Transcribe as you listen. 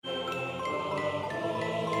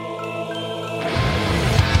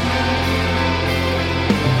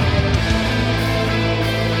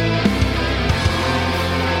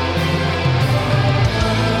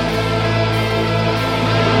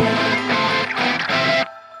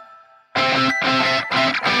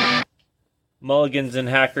Mulligans and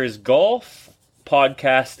Hackers Golf,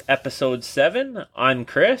 podcast episode 7. I'm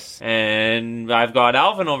Chris, and I've got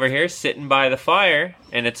Alvin over here sitting by the fire,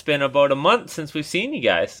 and it's been about a month since we've seen you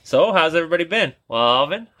guys. So, how's everybody been? Well,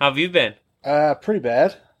 Alvin, how have you been? Pretty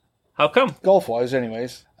bad. How come? Golf-wise,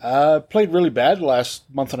 anyways. Played really bad the last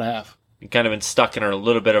month and a half. You've kind of been stuck in a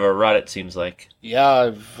little bit of a rut, it seems like. Yeah,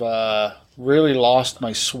 I've really lost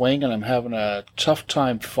my swing, and I'm having a tough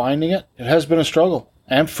time finding it. It has been a struggle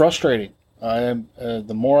and frustrating.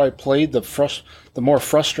 The more I played, the more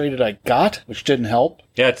frustrated I got, which didn't help.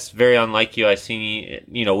 Yeah, it's very unlike you. I see,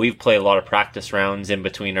 we've played a lot of practice rounds in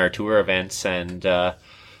between our tour events, and I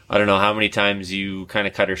don't know how many times you kind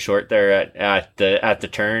of cut her short there at the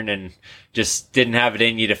turn, and just didn't have it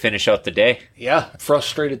in you to finish out the day. Yeah,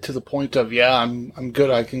 frustrated to the point of I'm good.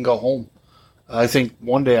 I can go home. I think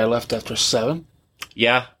one day I left after 7.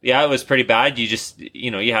 Yeah, it was pretty bad. You just,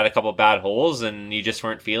 you had a couple bad holes and you just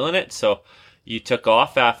weren't feeling it. So you took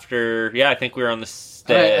off after, I think we were on the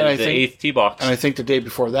 8th tee box. And I think the day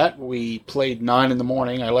before that, we played 9 in the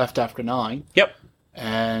morning. I left after 9. Yep.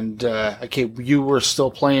 And you were still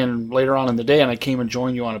playing later on in the day, and I came and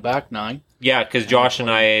joined you on a back 9. Yeah, because Josh and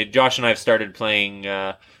I have started playing.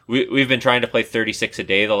 We've been trying to play 36 a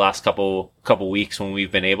day the last couple weeks when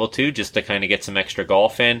we've been able to, just to kind of get some extra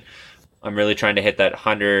golf in. I'm really trying to hit that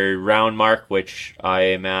 100 round mark, which I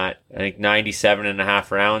am at, I think, 97 and a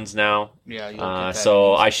half rounds now. Yeah, you'll get that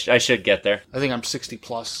so I should get there. I think I'm 60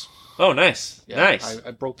 plus. Oh, nice. Yeah, nice.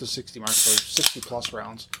 I broke the 60 mark, so 60 plus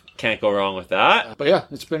rounds. Can't go wrong with that. But yeah,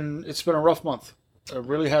 it's been a rough month. It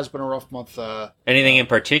really has been a rough month. Anything in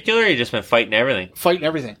particular, or you just been fighting everything? Fighting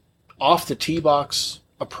everything. Off the tee box,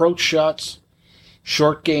 approach shots,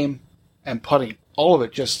 short game, and putting. All of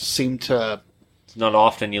it just seemed to... It's not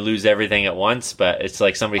often you lose everything at once, but it's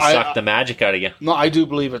like somebody sucked the magic out of you. No, I do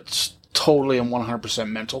believe it's totally and 100%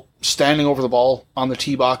 mental. Standing over the ball on the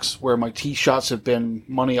tee box where my tee shots have been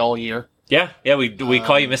money all year. Yeah, we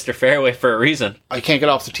call you Mr. Fairway for a reason. I can't get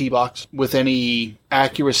off the tee box with any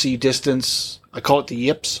accuracy, distance. I call it the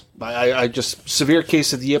yips. I just, severe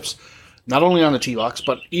case of the yips, not only on the tee box,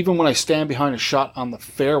 but even when I stand behind a shot on the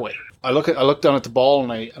fairway. I look down at the ball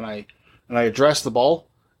and I address the ball,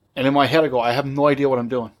 and in my head I go, I have no idea what I'm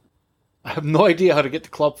doing. I have no idea how to get the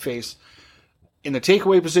club face in the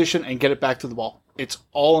takeaway position and get it back to the ball. It's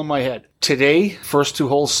all in my head. Today, first 2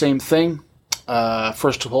 holes, same thing.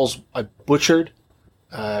 First 2 holes I butchered,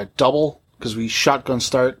 double, because we shotgun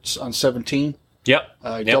starts on 17. Yep.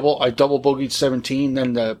 I double bogeyed 17.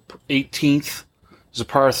 Then the 18th is a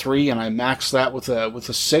par 3, and I maxed that with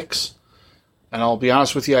a 6. And I'll be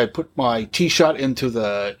honest with you, I put my tee shot into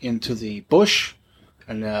the bush,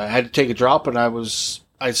 and I had to take a drop. And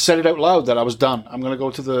I said it out loud that I was done. I'm going to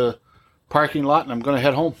go to the parking lot, and I'm going to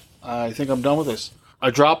head home. I think I'm done with this. I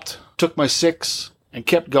dropped, took my 6. And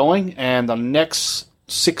kept going, and the next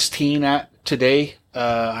 16 today,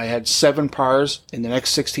 I had 7 pars in the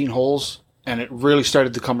next 16 holes, and it really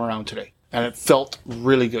started to come around today. And it felt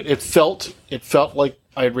really good. It felt like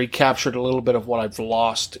I had recaptured a little bit of what I've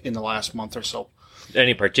lost in the last month or so.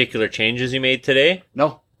 Any particular changes you made today?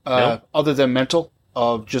 No. Other than mental,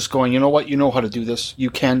 of just going, you know what, you know how to do this.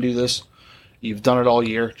 You can do this. You've done it all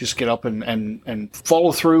year. Just get up and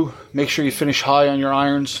follow through. Make sure you finish high on your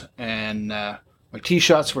irons, and... my tee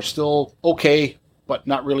shots were still okay, but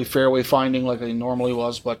not really fairway finding like I normally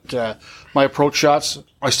was. But my approach shots,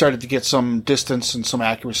 I started to get some distance and some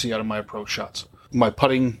accuracy out of my approach shots. My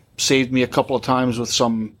putting saved me a couple of times with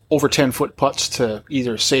some over 10-foot putts to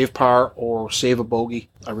either save par or save a bogey.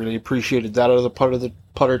 I really appreciated that out of the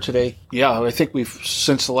putter today. Yeah, I think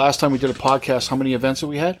since the last time we did a podcast, how many events have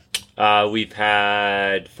we had? We've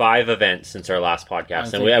had 5 events since our last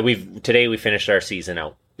podcast, and today we finished our season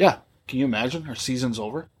out. Yeah. Can you imagine? Our season's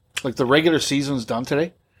over. Like the regular season's done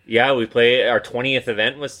today. Yeah, we play. Our 20th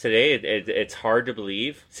event was today. It's hard to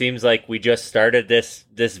believe. Seems like we just started this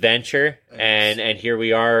venture, and here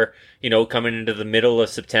we are. Coming into the middle of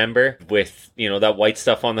September with that white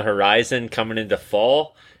stuff on the horizon, coming into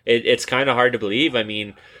fall. It's kind of hard to believe. I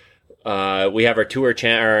mean, we have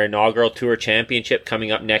our inaugural tour championship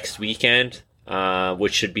coming up next weekend,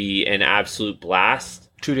 which should be an absolute blast.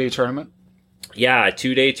 2-day tournament. Yeah, a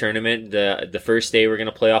 2-day tournament. The first day we're going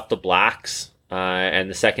to play off the Blacks, and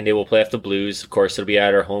the second day we'll play off the Blues. Of course, it'll be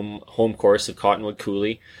at our home course of Cottonwood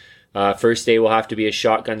Coulee. First day will have to be a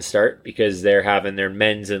shotgun start because they're having their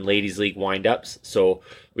men's and ladies league wind-ups. So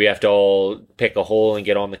we have to all pick a hole and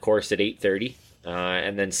get on the course at 8:30.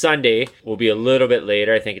 And then Sunday will be a little bit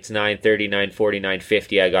later. I think it's 9:30, 9:40,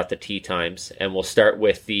 9:50. I got the tee times. And we'll start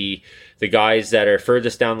with the guys that are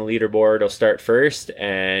furthest down the leaderboard. Will start first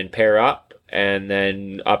and pair up. and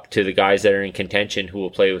then up to the guys that are in contention who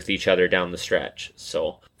will play with each other down the stretch.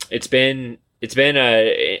 So it's been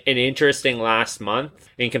an interesting last month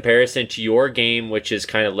in comparison to your game, which has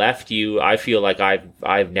kind of left you. I feel like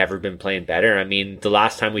I've never been playing better. I mean, the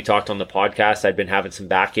last time we talked on the podcast, I'd been having some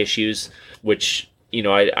back issues, which, you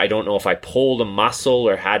know, I don't know if I pulled a muscle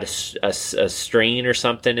or had a strain or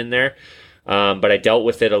something in there. But I dealt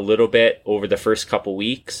with it a little bit over the first couple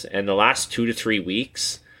weeks, and the last 2 to 3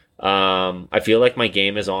 weeks, I feel like my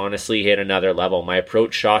game has honestly hit another level. My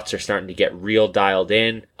approach shots are starting to get real dialed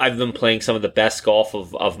in. I've been playing some of the best golf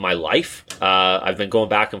of my life. I've been going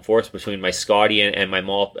back and forth between my Scotty and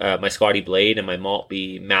my Scotty Blade and my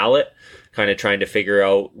Maltby mallet, kind of trying to figure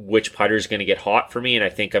out which putter is going to get hot for me, and I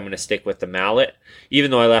think I'm going to stick with the mallet,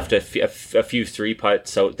 even though I left a few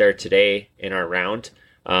 3-putts out there today in our round.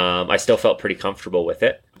 I still felt pretty comfortable with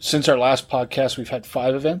it. Since our last podcast, we've had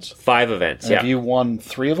 5 events. 5 events, and yeah. Have you won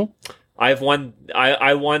 3 of them? I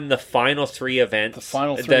won the final 3 events. The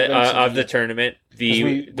final 3 events of the tournament.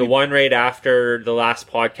 The one right after the last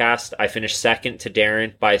podcast, I finished second to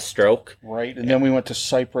Darren by a stroke. Right, and then we went to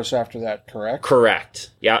Cyprus after that, correct?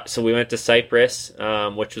 Correct. Yeah, so we went to Cyprus,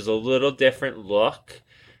 which was a little different look.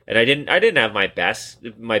 And I didn't have my best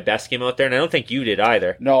game out there, and I don't think you did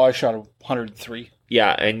either. No, I shot 103.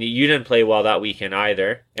 Yeah, and you didn't play well that weekend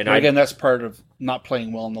either. And again, that's part of not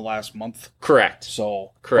playing well in the last month. Correct.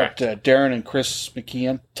 So correct. But, Darren and Chris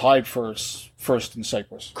McKeon tied first in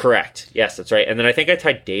Cyprus. Correct. Yes, that's right. And then I think I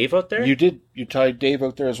tied Dave out there. You did. You tied Dave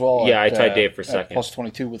out there as well. Yeah, I tied Dave for second. Plus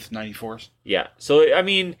 22 with 94s. Yeah. So I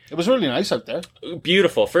mean, it was really nice out there.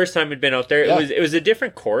 Beautiful. First time I'd been out there. Yeah. It was a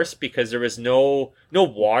different course because there was no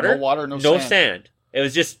water, no sand. It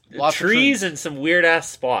was just Lots trees and some weird ass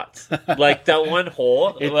spots. Like that one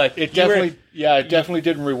hole. It definitely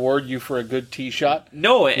didn't reward you for a good tee shot.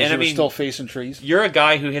 No, and I mean, still facing trees. You're a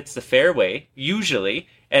guy who hits the fairway usually,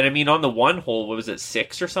 and I mean on the one hole, what was it,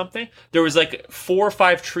 6 or something? There was like 4 or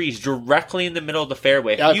 5 trees directly in the middle of the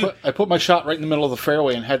fairway. Yeah, I put my shot right in the middle of the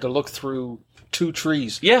fairway and had to look through 2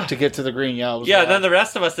 trees to get to the green. Yeah, then the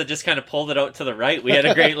rest of us that just kind of pulled it out to the right. We had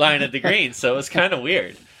a great line at the green, so it was kind of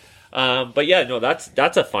weird. But yeah, no, that's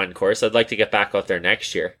a fun course. I'd like to get back out there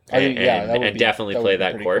next year and definitely play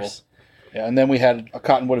that course. Cool. Yeah, and then we had a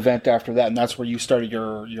Cottonwood event after that, and that's where you started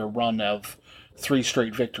your run of 3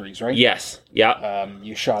 straight victories, right? Yes. Yeah.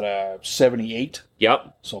 You shot a 78.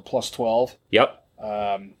 Yep. So plus 12. Yep.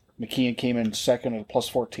 McKeon came in second at plus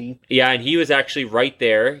 14. Yeah, and he was actually right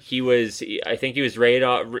there. I think he was right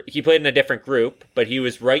on. He played in a different group, but he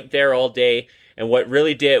was right there all day. And what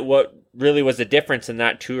really was the difference in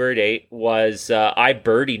that tour date was I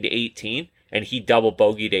birdied 18 and he double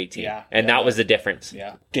bogeyed 18. Yeah, and that was the difference.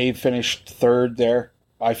 Yeah. Dave finished 3rd there.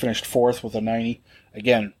 I finished 4th with a 90.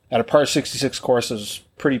 Again, at a par 66 course is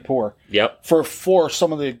pretty poor. Yep. For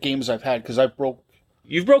some of the games I've had, because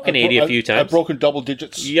You've broken 80 a few times. I've broken double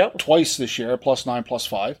digits twice this year, plus 9, plus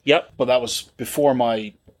 5. Yep. But that was before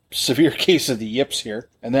my severe case of the yips here.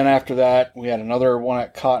 And then after that, we had another one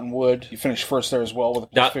at Cottonwood. You finished first there as well with a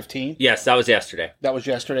plus 15. Yes, that was yesterday.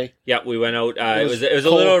 Yeah, we went out. It was a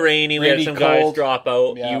little rainy. We had some guys drop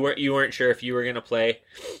out. Yeah. You weren't sure if you were going to play.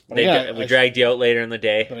 We dragged you out later in the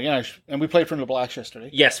day. But again, and we played from the Blacks yesterday.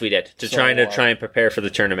 Yes, we did to try and prepare for the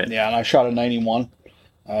tournament. Yeah, and I shot a 91.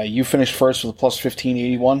 You finished first with a plus 15,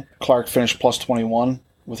 81. Clark finished plus 21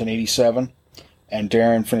 with an 87. And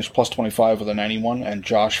Darren finished plus 25 with a 91, and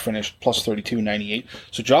Josh finished plus 32, 98.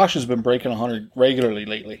 So Josh has been breaking 100 regularly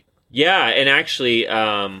lately. Yeah, and actually,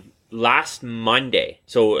 last Monday,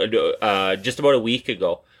 so just about a week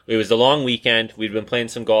ago, it was the long weekend. We'd been playing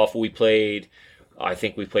some golf. We played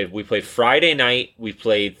Friday night. We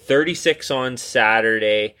played 36 on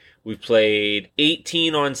Saturday. We played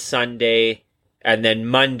 18 on Sunday. And then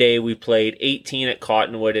Monday, we played 18 at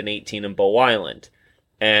Cottonwood and 18 in Bow Island.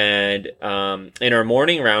 And in our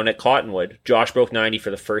morning round at Cottonwood, Josh broke 90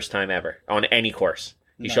 for the first time ever on any course.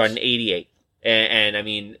 He shot an 88. And I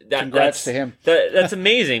mean, congrats to him. That's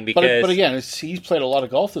amazing because... but again, he's played a lot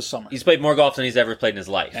of golf this summer. He's played more golf than he's ever played in his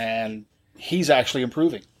life. And he's actually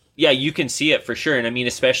improving. Yeah, you can see it for sure. And I mean,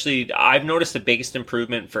 especially, I've noticed the biggest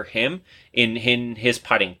improvement for him in his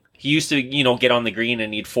putting. He used to, get on the green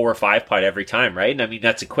and need 4 or 5 putt every time, right? And I mean,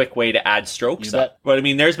 that's a quick way to add strokes up. But I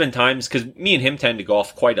mean, there's been times, because me and him tend to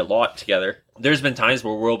golf quite a lot together. There's been times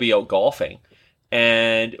where we'll be out golfing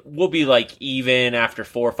and we'll be like even after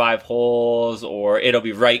 4 or 5 holes, or it'll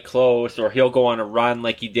be right close, or he'll go on a run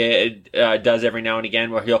like he does every now and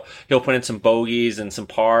again, where he'll put in some bogeys and some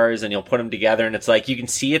pars and he'll put them together. And it's like, you can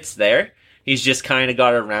see it's there. He's just kind of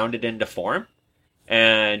got to round it into form.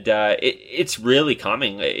 And it's really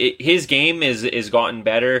coming. His game is gotten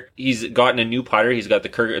better. He's gotten a new putter. He's got the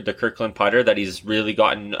Kirkland putter that he's really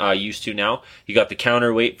gotten used to now. He got the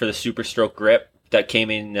counterweight for the Super Stroke grip that came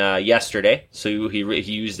in yesterday, so he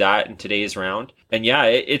used that in today's round. And yeah,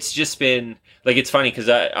 it's just been like, it's funny because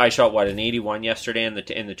I shot an 81 yesterday in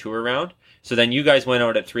the tour round. So then you guys went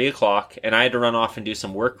out at 3:00, and I had to run off and do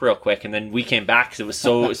some work real quick, and then we came back because it was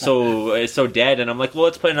so dead. And I'm like, well,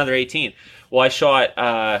 let's play another 18. Well, I shot,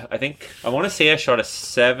 I want to say I shot a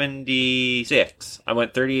 76. I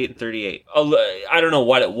went 38 and 38. I don't know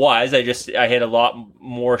what it was. I hit a lot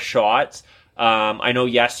more shots. I know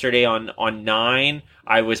yesterday on 9,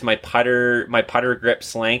 I was my putter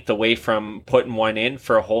grip's length away from putting one in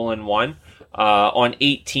for a hole in one. On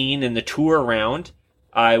 18 in the tour round,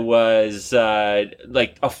 I was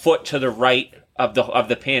like a foot to the right of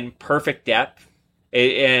the pin, perfect depth.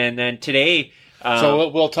 And then today, so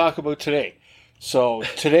we'll talk about today. So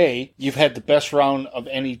today, you've had the best round of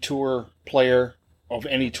any tour player of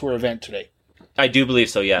any tour event today. I do believe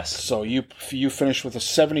so, yes. So you finished with a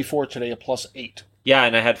 74 today, a +8. Yeah,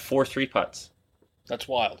 and I had 4 3-putts. That's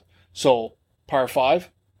wild. So par 5.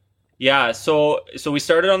 Yeah, so we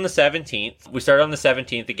started on the 17th. We started on the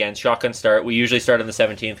 17th again, shotgun start. We usually start on the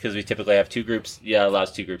 17th because we typically have 2 groups. Yeah, it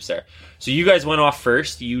allows 2 groups there. So you guys went off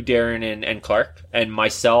first, you, Darren, and Clark, and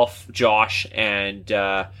myself, Josh, and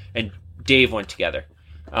Dave went together.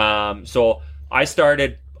 So I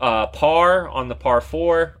started par on the par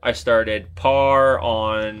 4. I started par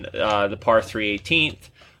on the par 3 18th.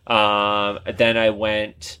 Then I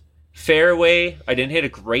went fairway. I didn't hit a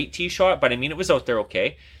great tee shot, but I mean, it was out there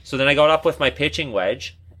okay. So then I got up with my pitching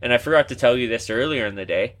wedge, and I forgot to tell you this earlier in the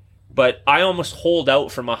day, but I almost holed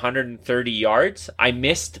out from 130 yards. I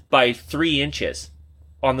missed by 3 inches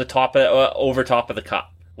on the top of over top of the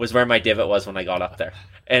cup was where my divot was when I got up there,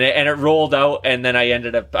 and it rolled out, and then I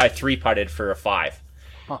 3-putted for a 5.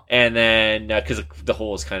 Huh. And then because the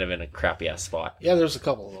hole was kind of in a crappy ass spot. Yeah, there's a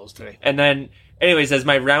couple of those today. And then, anyways, as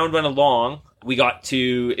my round went along,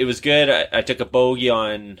 it was good. I took a bogey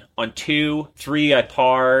on 2, 3 I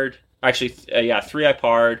parred. Actually, 3 I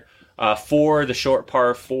parred. 4 the short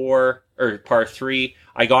par 4 or par 3.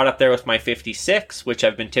 I got up there with my 56, which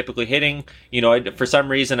I've been typically hitting. You know, for some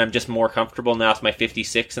reason, I'm just more comfortable now with my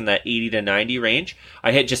 56 in that 80 to 90 range.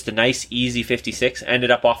 I hit just a nice, easy 56,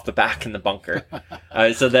 ended up off the back in the bunker.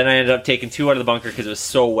 So then I ended up taking 2 out of the bunker because it was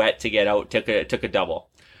so wet to get out. Took a double.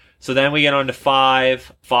 So then we get on to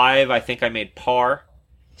 5. 5, I think I made par.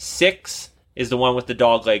 6 is the one with the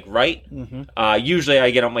dog leg right. Mm-hmm. Usually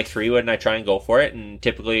I get on my 3-wood and I try and go for it. And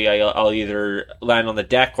typically I'll either land on the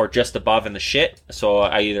deck or just above in the shit. So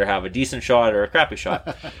I either have a decent shot or a crappy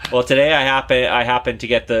shot. Well, today I happened to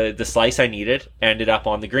get the slice I needed. Ended up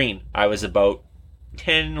on the green. I was about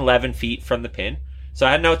 10, 11 feet from the pin. So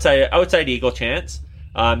I had an outside eagle chance.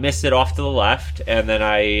 Missed it off to the left. And then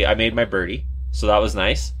I made my birdie. So that was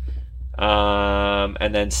nice.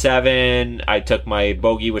 And then 7, I took my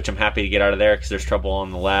bogey, which I'm happy to get out of there because there's trouble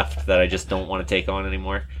on the left that I just don't want to take on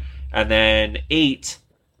anymore. And then 8,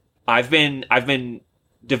 I've been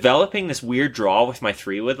developing this weird draw with my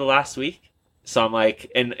 3-wood the last week. So I'm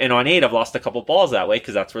like, and on 8, I've lost a couple balls that way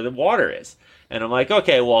because that's where the water is. And I'm like,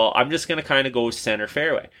 okay, well, I'm just going to kind of go center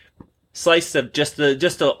fairway. Sliced it just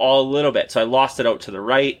a little bit. So I lost it out to the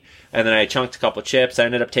right, and then I chunked a couple chips. I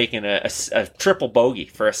ended up taking a triple bogey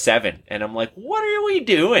for a 7, and I'm like, what are we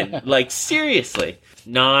doing? Like, seriously.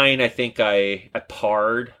 9, I think I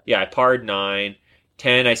parred. Yeah, I parred 9.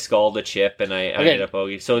 10, I sculled a chip, and I ended up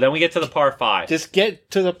bogey. So then we get to the par 5. Just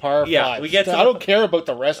get to the par 5. Yeah, we get to I don't care about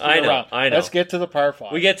the rest of the round. I know. Let's get to the par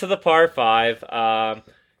 5. We get to the par 5.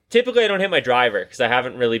 Typically, I don't hit my driver because I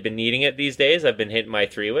haven't really been needing it these days. I've been hitting my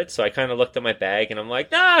 3-wood, so I kind of looked at my bag and I'm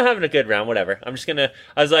like, nah, I'm having a good round, whatever. I was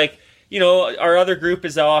like, you know, our other group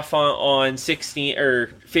is off on 16 or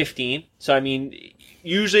 15. So, I mean,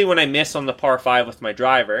 usually when I miss on the par 5 with my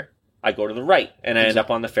driver, I go to the right and I end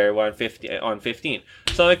up on the fairway on 15.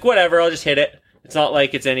 So I'm like, whatever, I'll just hit it. It's not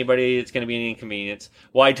like it's going to be any inconvenience.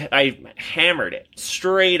 Well, I hammered it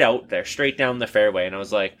straight out there, straight down the fairway. And I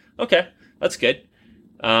was like, okay, that's good.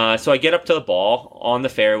 So I get up to the ball on the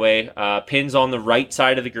fairway. Pins on the right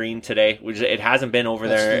side of the green today, which it hasn't been over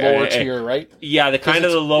there. That's lower tier, right? Yeah,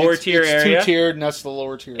 the lower tier area. It's 2-tiered, and that's the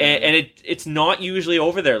lower tier. And it's not usually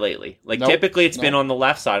over there lately. Like, typically it's been on the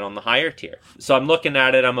left side, on the higher tier. So I'm looking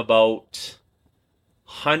at it, I'm about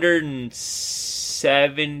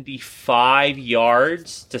 175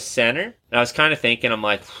 yards to center. And I was kind of thinking, I'm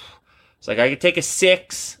like, it's like I could take a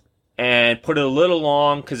 6 and put it a little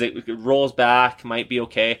long because it rolls back, might be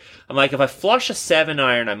okay. I'm like, if I flush a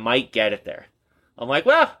 7-iron, I might get it there. I'm like,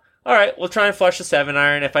 well, all right, we'll try and flush the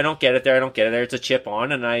 7-iron. If I don't get it there, I don't get it there. It's a chip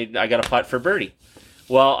on, and I got a putt for birdie.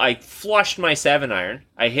 Well, I flushed my 7-iron.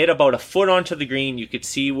 I hit about a foot onto the green. You could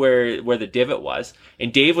see where the divot was.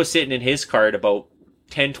 And Dave was sitting in his cart about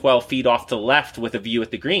 10, 12 feet off to the left with a view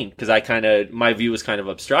at the green because my view was kind of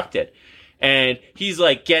obstructed. And he's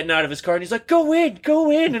like getting out of his car and he's like, go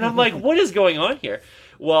in. And I'm like, what is going on here?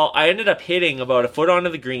 Well, I ended up hitting about a foot onto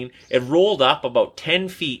the green. It rolled up about 10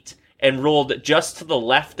 feet and rolled just to the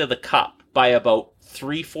left of the cup by about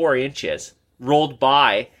 3-4 inches. Rolled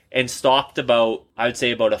by and stopped about, I would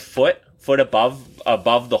say about a foot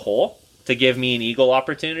above the hole to give me an eagle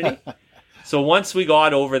opportunity. So once we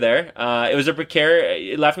got over there,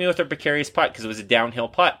 it left me with a precarious putt because it was a downhill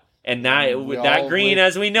putt. And that green,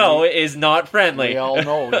 as we know, is not friendly. We all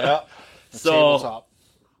know, yeah. So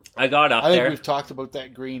I got up there. I think we've talked about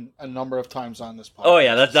that green a number of times on this podcast. Oh,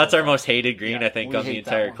 yeah, that's our most hated green, I think, on the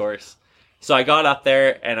entire course. So I got up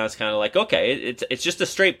there, and I was kind of like, okay, it's just a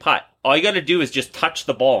straight putt. All you got to do is just touch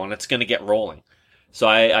the ball, and it's going to get rolling. So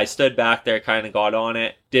I stood back there, kind of got on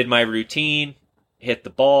it, did my routine, hit the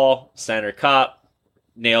ball, center cup,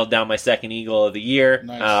 nailed down my second eagle of the year.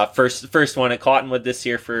 Nice. First one at Cottonwood this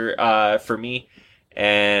year for me,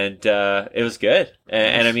 and it was good.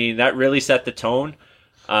 And I mean, that really set the tone.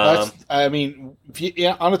 On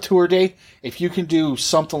a tour day, if you can do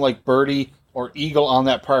something like birdie or eagle on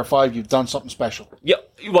that par 5, you've done something special. Yeah,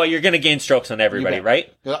 well, you're going to gain strokes on everybody,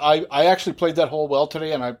 right? I actually played that hole well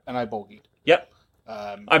today, and I bogeyed. Yep.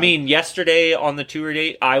 Yesterday on the tour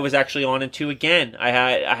date, I was actually on in 2 again. I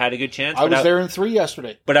had a good chance. I was there in 3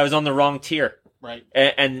 yesterday, but I was on the wrong tier. Right.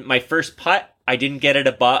 And my first putt, I didn't get it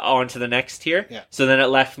onto the next tier. Yeah. So then it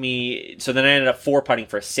left me. So then I ended up 4 putting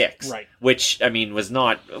for 6. Right. Which, I mean, was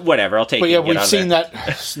not whatever. I'll take it. But yeah, we've seen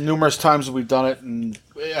that numerous times that we've done it. And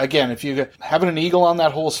again, if you having an eagle on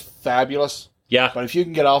that hole is fabulous. Yeah. But if you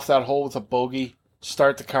can get off that hole with a bogey,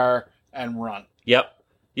 start the car and run. Yep.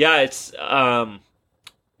 Yeah. It's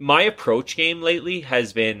my approach game lately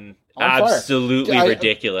has been absolutely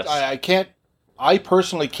ridiculous. I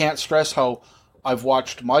personally can't stress how I've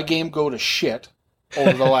watched my game go to shit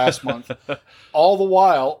over the last month. All the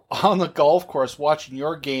while on the golf course watching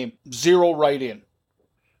your game 0 right in.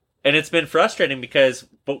 And it's been frustrating because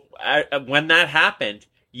when that happened,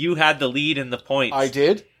 you had the lead in the points. I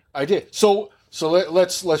did. So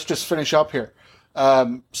let's just finish up here.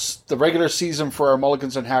 The regular season for our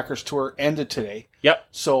Mulligans and Hackers Tour ended today. Yep.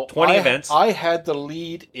 So 20 events. I had the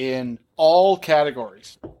lead in all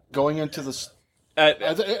categories going into the...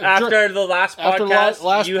 after the last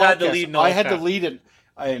podcast, you had the lead in all I had the lead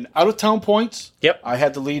in out-of-town points. Yep. I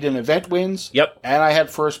had the lead in event wins. Yep. And I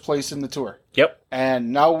had first place in the tour. Yep.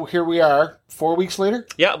 And now here we are, 4 weeks later?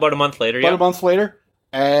 Yeah, about a month later. A month later.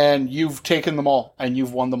 And you've taken them all, and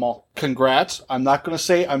you've won them all. Congrats. I'm not going to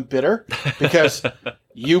say I'm bitter, because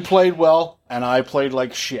you played well, and I played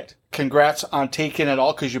like shit. Congrats on taking it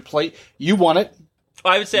all, because you won it.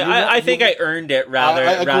 I would say I think I earned it rather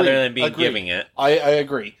than giving it. I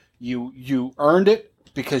agree. You earned it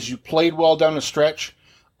because you played well down the stretch.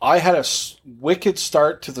 I had a wicked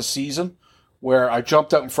start to the season where I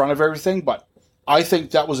jumped out in front of everything, but I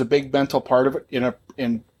think that was a big mental part of it.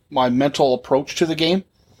 In my mental approach to the game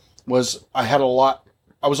was I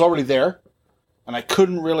was already there, and I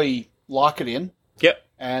couldn't really lock it in. Yep.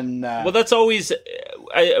 And well, that's always.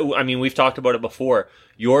 I mean, we've talked about it before.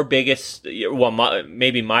 Your biggest,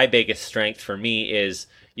 maybe my biggest strength for me is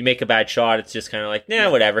you make a bad shot, it's just kind of like,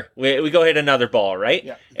 whatever. We go hit another ball, right?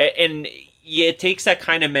 Yeah. And it takes that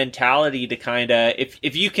kind of mentality to kind of,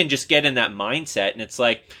 if you can just get in that mindset, and it's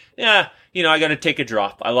like, I got to take a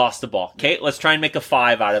drop. I lost the ball. Okay, let's try and make a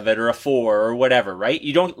 5 out of it, or a 4, or whatever, right?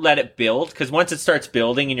 You don't let it build, because once it starts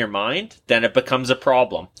building in your mind, then it becomes a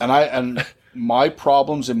problem. And my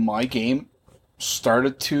problems in my game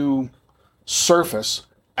started to surface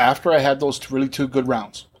after I had those really 2 good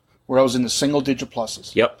rounds where I was in the single-digit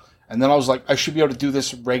pluses. Yep. And then I was like, I should be able to do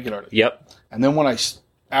this regularly. Yep. And then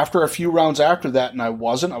after a few rounds after that, and I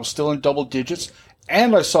was still in double digits,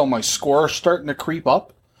 and I saw my score starting to creep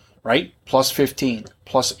up, right? Plus 15,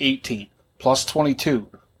 plus 18, plus 22,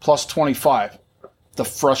 plus 25. The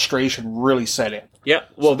frustration really set in. Yeah,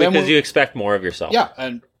 well, because you expect more of yourself. Yeah,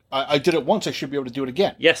 and I did it once, I should be able to do it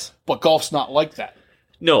again. Yes. But golf's not like that.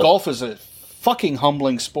 No. Golf is a fucking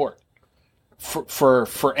humbling sport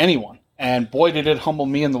for anyone. And boy, did it humble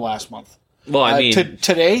me in the last month. Well, I mean...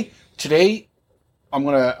 Today, I'm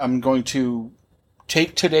going to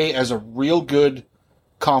take today as a real good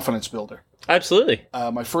confidence builder. Absolutely.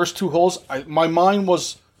 My first 2 holes, my mind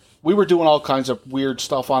was... We were doing all kinds of weird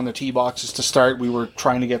stuff on the tee boxes to start. We were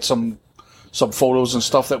trying to get some some photos and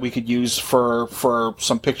stuff that we could use for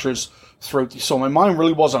some pictures throughout. So my mind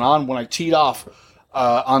really wasn't on when I teed off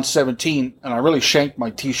on 17, and I really shanked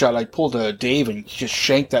my tee shot. I pulled a Dave and just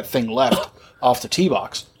shanked that thing left off the tee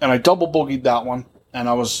box, and I double bogeyed that one. And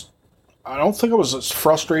I don't think I was as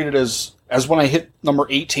frustrated as when I hit number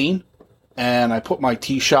 18, and I put my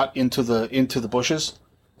tee shot into the bushes,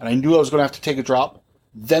 and I knew I was going to have to take a drop.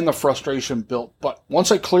 Then the frustration built. But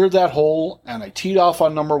once I cleared that hole and I teed off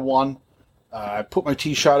on number 1, I put my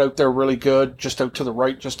tee shot out there really good, just out to the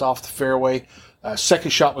right, just off the fairway.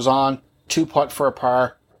 Second shot was on, 2-putt for a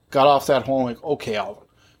par. Got off that hole, like, okay, Alvin.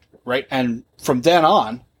 Right? And from then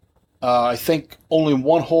on, I think only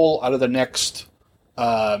one hole out of the next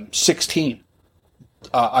 16,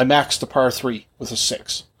 I maxed the par 3 with a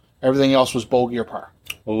 6. Everything else was bogey or par.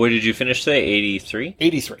 Well, what did you finish today? 83?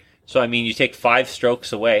 83. So, I mean, you take 5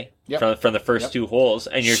 strokes away from the first 2 holes,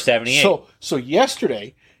 and you're 78. So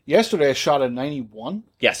yesterday I shot a 91.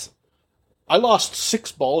 Yes. I lost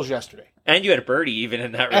 6 balls yesterday. And you had a birdie even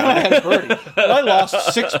in that round. And I had a birdie. But I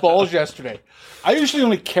lost 6 balls yesterday. I usually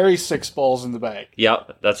only carry 6 balls in the bag.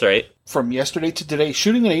 Yep, that's right. From yesterday to today,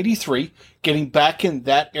 shooting an 83, getting back in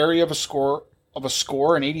that area of a score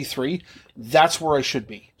in 83, that's where I should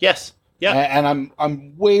be. Yes. Yeah. And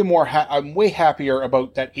I'm way more I'm way happier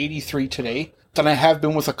about that 83 today than I have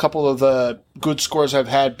been with a couple of the good scores I've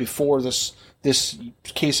had before this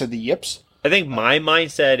case of the yips. I think my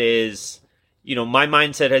mindset is, my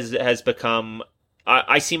mindset has become,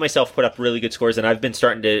 I see myself put up really good scores, and I've been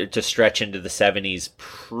starting to stretch into the 70s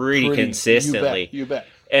pretty consistently. You bet.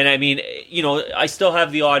 And I mean, I still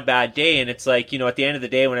have the odd bad day, and it's like, at the end of the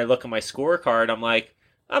day when I look at my scorecard, I'm like,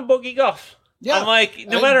 I'm bogey golf. Yeah. I'm like,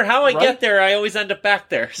 no matter how I get there, I always end up back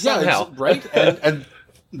there somehow. Yeah, right. And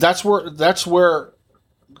that's where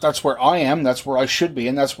I am. That's where I should be,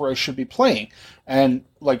 and that's where I should be playing. And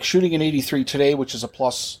like shooting an 83 today, which is a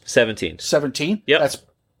plus 17. Yep.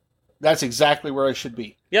 That's exactly where I should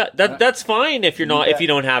be. Yeah, that's fine if you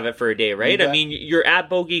don't have it for a day, right? I mean, you're at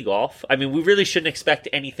bogey golf. I mean, we really shouldn't expect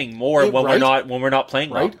anything more when we're not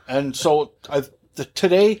playing well. Right. And so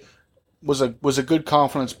today was a good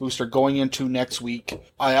confidence booster going into next week.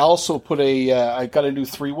 I also put I got a new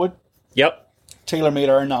 3-wood. Yep. TaylorMade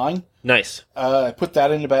R9. Nice. I put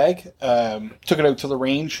that in the bag. Took it out to the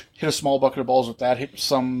range. Hit a small bucket of balls with that. Hit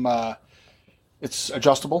some. It's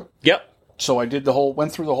adjustable. Yep. So I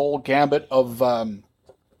went through the whole gambit of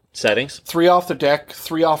settings. 3 off the deck,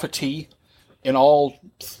 3 off a tee, in all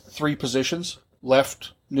 3 positions: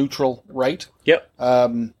 left, neutral, right. Yep.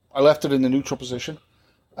 I left it in the neutral position.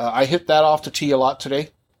 I hit that off the tee a lot today.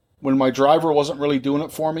 When my driver wasn't really doing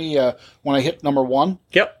it for me, when I hit number 1.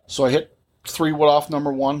 Yep. So I hit 3-wood off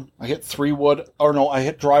number 1. I hit 3-wood, I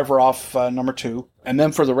hit driver off number 2. And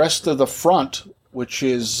then for the rest of the front, which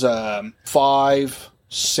is 5,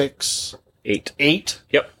 6, 8.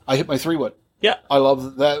 Yep. I hit my 3-wood. Yeah. I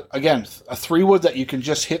love that. Again, a 3-wood that you can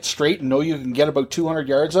just hit straight and know you can get about 200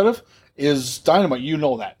 yards out of is dynamite. You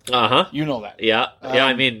know that. Uh-huh. You know that. Yeah. Yeah,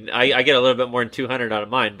 I mean, I get a little bit more than 200 out of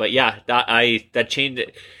mine, but yeah, that changed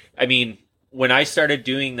it. I mean, when I started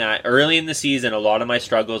doing that early in the season, a lot of my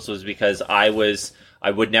struggles was because I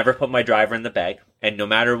would never put my driver in the bag, and no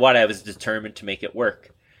matter what, I was determined to make it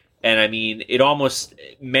work. And I mean, it almost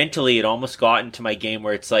got into my game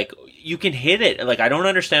where it's like, you can hit it. Like, I don't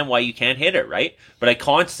understand why you can't hit it, right? But a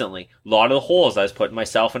lot of the holes, I was putting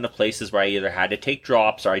myself into places where I either had to take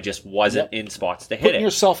drops or I just wasn't in spots to hit Putting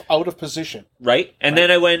yourself out of position. Right? And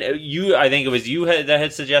then I think it was you that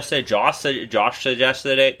had suggested, Josh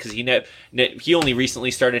suggested it, because he only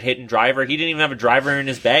recently started hitting driver. He didn't even have a driver in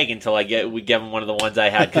his bag until we gave him one of the ones I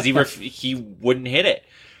had, because he wouldn't hit it.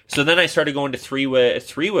 So then I started going to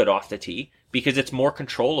 3-wood off the tee because it's more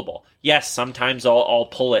controllable. Yes, sometimes I'll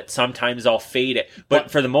pull it, sometimes I'll fade it,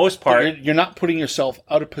 but for the most part, you're not putting yourself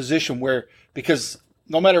out of position because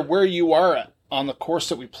no matter where you are on the course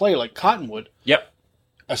that we play, like Cottonwood, yep,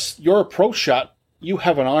 your approach shot, you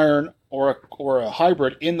have an iron or a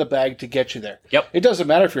hybrid in the bag to get you there. Yep, it doesn't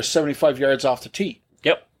matter if you're 75 yards off the tee.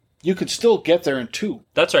 Yep, you can still get there in 2.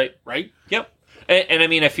 That's right. Right. Yep, and I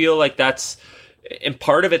mean, I feel like that's. And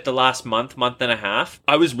part of it, the last month and a half,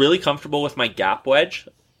 I was really comfortable with my gap wedge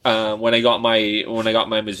when I got my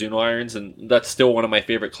Mizuno irons, and that's still one of my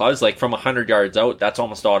favorite clubs. Like, from 100 yards out, that's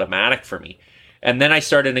almost automatic for me. And then I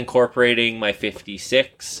started incorporating my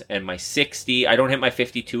 56 and my 60. I don't hit my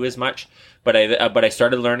 52 as much, but I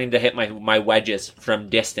started learning to hit my wedges from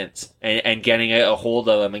distance and getting a hold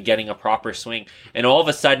of them and getting a proper swing. And all of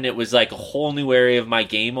a sudden, it was like a whole new area of my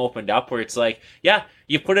game opened up, where it's like, yeah,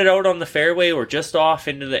 you put it out on the fairway or just off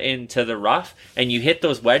into the rough, and you hit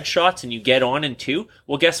those wedge shots and you get on in 2.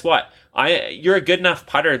 Well, guess what? You're a good enough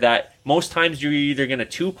putter that most times you're either going to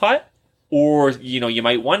 2-putt, or, you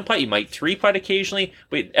might 1-putt, you might 3-putt occasionally,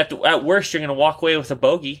 but at worst, you're going to walk away with a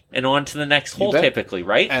bogey and on to the next hole typically,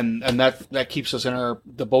 right? And that keeps us in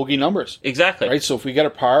the bogey numbers. Exactly. Right? So if we get a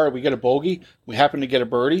par, we get a bogey, we happen to get a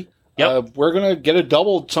birdie, Yep. We're going to get a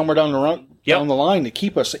double somewhere down the line to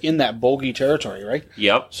keep us in that bogey territory, right?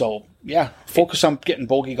 Yep. So, focus on getting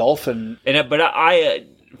bogey golf.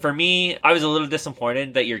 For me, I was a little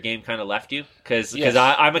disappointed that your game kind of left you because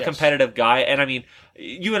I'm a competitive guy, and I mean,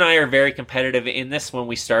 you and I are very competitive in this when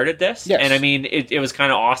we started this, and I mean, it was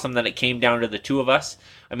kind of awesome that it came down to the two of us.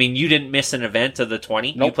 I mean, you didn't miss an event of the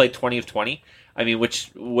 20. Nope. You played 20 of 20. I mean,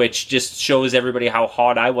 which just shows everybody how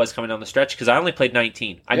hot I was coming down the stretch because I only played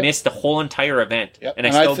 19. I missed the whole entire event, and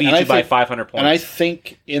I still beat you by 500 points. And I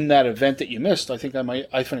think in that event that you missed, I think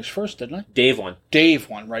I finished first, didn't I? Dave won. Dave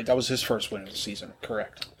won, right? That was his first win of the season,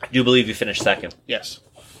 correct? I do believe you finished second. Yes.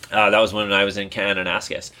 That was when I was in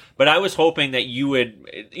Kananaskis. But I was hoping that you would,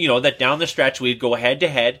 that down the stretch we'd go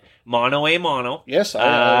head-to-head, mono-a-mono. Yes,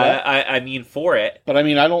 I mean, for it. But I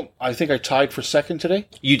mean, I think I tied for second today.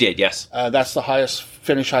 You did, yes. That's the highest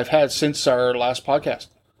finish I've had since our last podcast.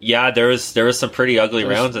 Yeah, there was some pretty ugly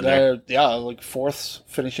rounds in there. Yeah, like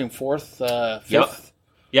finishing fourth, fifth. Yep.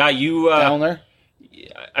 Yeah, you... down there.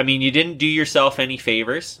 I mean, you didn't do yourself any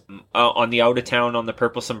favors on the out of town on the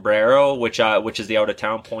purple sombrero, which is the out of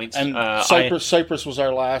town points. And Cyprus was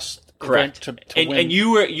our last correct event to win. And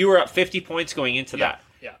you were up 50 points going into that.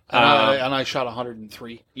 Yeah, and I shot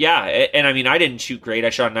 103. Yeah, and I mean, I didn't shoot great. I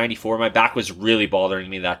shot 94. My back was really bothering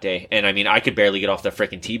me that day, and I mean, I could barely get off the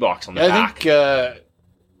freaking tee box on the back.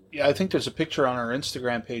 I think there's a picture on our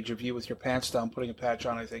Instagram page of you with your pants down, putting a patch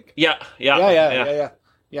on. I think. Yeah.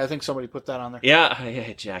 Yeah, I think somebody put that on there.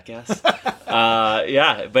 Yeah, jackass. But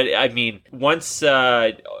I mean, once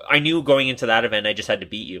I knew going into that event, I just had to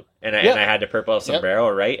beat you, and I had to purple sombrero,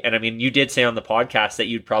 right? And I mean, you did say on the podcast that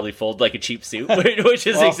you'd probably fold like a cheap suit, which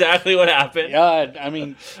is exactly what happened. Yeah, I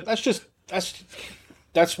mean,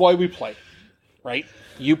 that's why we play, right?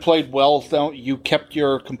 You played well. You kept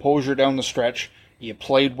your composure down the stretch. You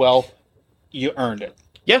played well. You earned it.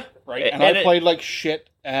 Yeah, right. And I played like shit,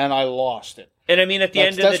 and I lost it. And I mean, at the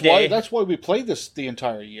end of the day... That's why we played this the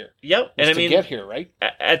entire year. Yep. And I mean... to get here, right?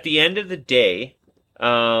 At the end of the day,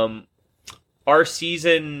 our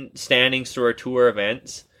season standings through our tour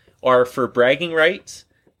events are for bragging rights,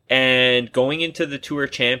 and going into the tour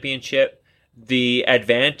championship, the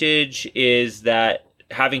advantage is that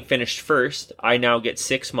having finished first, I now get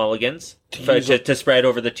 6 mulligans to spread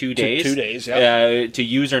over the 2 days. 2 days, yeah. To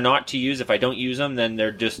use or not to use. If I don't use them, then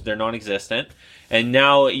they're non-existent. And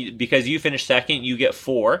now, because you finished second, you get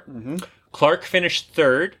 4. Mm-hmm. Clark finished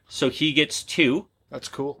third, so he gets 2. That's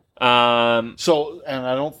cool. Clark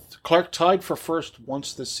tied for first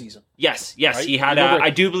once this season. Yes, right? He had I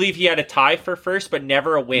do believe he had a tie for first, but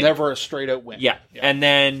never a win. Never a straight out win. Yeah. And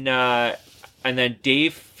then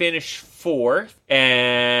Dave finished 4th,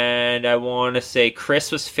 and I want to say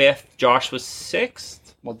Chris was 5th, Josh was 6th.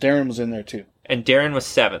 Well, Darren was in there too. And Darren was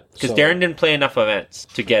 7th, because Darren didn't play enough events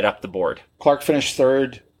to get up the board. Clark finished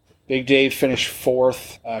 3rd. Big Dave finished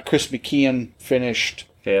 4th. Chris McKeon finished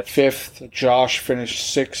 5th. Josh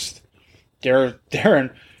finished 6th.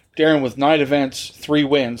 Darren with 9 events, 3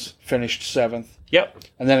 wins, finished 7th. Yep.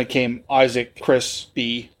 And then it came Isaac, Chris,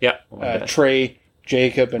 B, Trey,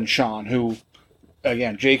 Jacob, and Sean, who...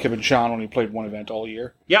 Again, Jacob and Sean only played 1 event all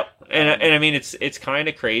year. Yep, and I mean, it's kind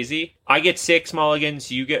of crazy. I get 6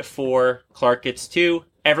 mulligans, you get 4, Clark gets 2.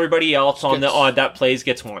 Everybody else on that plays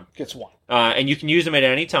gets 1. Gets 1. And you can use them at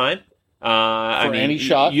any time. Any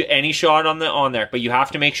shot. Any shot on there, but you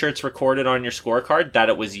have to make sure it's recorded on your scorecard that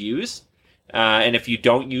it was used. And if you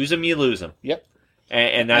don't use them, you lose them. Yep.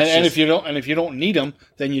 And if you don't need them,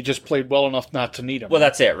 then you just played well enough not to need them. Well,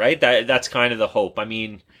 that's it, right? That's kind of the hope. I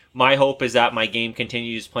mean, my hope is that my game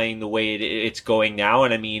continues playing the way it's going now,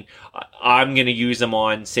 and I mean, I'm going to use them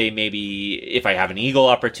on, say, maybe if I have an eagle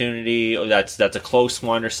opportunity, or that's a close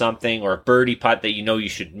one or something, or a birdie putt that you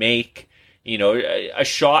should make, a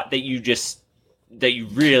shot that you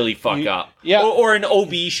really fuck up, or an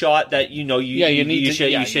OB shot that you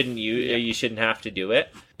shouldn't have to do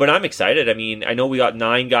it. But I'm excited. I mean, I know we got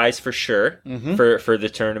 9 guys for sure for the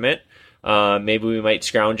tournament. Maybe we might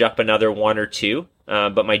scrounge up another 1 or 2.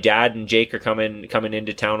 But my dad and Jake are coming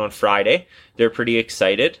into town on Friday. They're pretty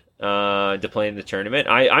excited to play in the tournament.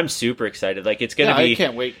 I'm super excited. Like, it's gonna be. I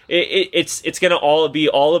can't wait. It's gonna be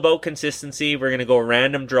all about consistency. We're gonna go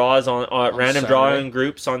random draws on random drawing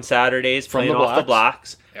groups on Saturdays, playing off the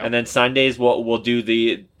blacks. And then Sundays we'll do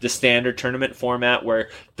the standard tournament format where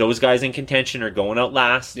those guys in contention are going out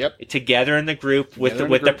last together in the group with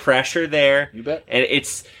the pressure there. You bet. And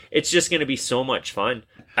it's just going to be so much fun.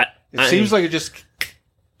 It seems like it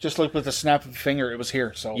just like with the snap of a finger, it was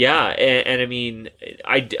here. So yeah, and I mean,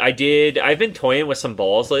 I've been toying with some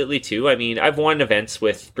balls lately too. I mean, I've won events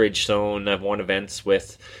with Bridgestone. I've won events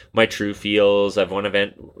with my True Feels. I've won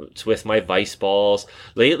events with my Vice balls.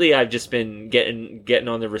 Lately, I've just been getting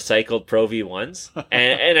on the recycled Pro V1s,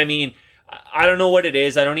 and I mean, I don't know what it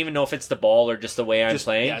is. I don't even know if it's the ball or just the way I'm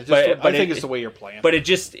playing. Yeah, but I think it's the way you're playing. But it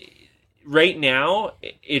just right now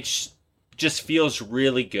it's just feels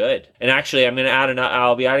really good. And actually,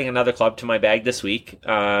 I'll be adding another club to my bag this week.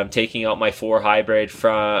 I'm taking out my 4 hybrid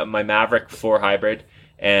from my Maverick 4 hybrid,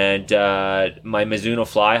 and my Mizuno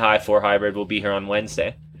Fly High 4 hybrid will be here on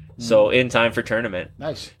Wednesday. So in time for tournament.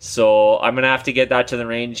 Nice. So I'm gonna have to get that to the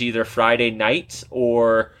range either Friday night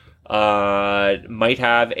or might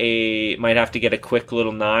have to get a quick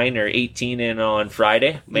little 9 or 18 in on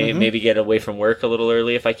Friday. Maybe get away from work a little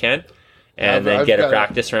early if I can. And then get a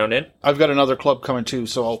practice round in. I've got another club coming too,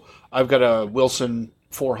 so I've got a Wilson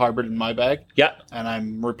 4 hybrid in my bag. Yeah. And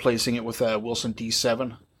I'm replacing it with a Wilson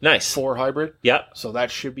D7 nice 4 hybrid. Yeah. So that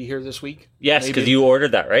should be here this week. Yes, because you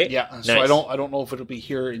ordered that, right? Yeah. Nice. So I don't know if it'll be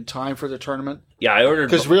here in time for the tournament. Yeah, I ordered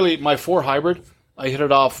because really my 4 hybrid, I hit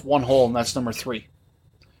it off one hole and that's number 3.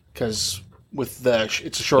 Because with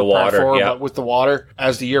it's a short par 4, but with the water,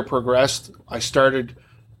 as the year progressed, I started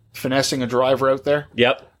finessing a driver out there.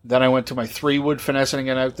 Yep. Then I went to my 3-wood finessing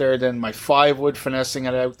it out there. Then my 5-wood finessing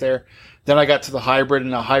it out there. Then I got to the hybrid,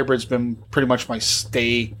 and the hybrid's been pretty much my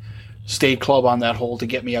stay club on that hole to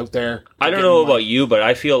get me out there. I don't know about you, but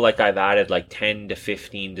I feel like I've added like 10 to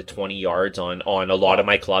 15 to 20 yards on a lot of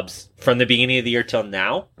my clubs from the beginning of the year till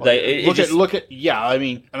now. Like, I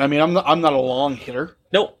mean, I'm not a long hitter.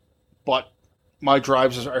 Nope. But my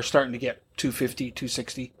drives are starting to get 250,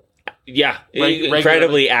 260. Yeah,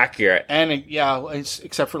 incredibly accurate. And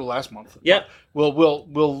except for the last month. Yeah.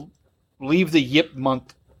 We'll leave the yip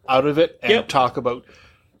month out of it and talk about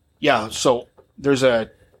so there's a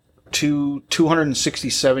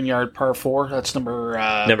 267 yard par 4. That's number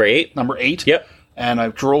 8. Number 8. Yep. And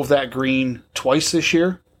I've drove that green twice this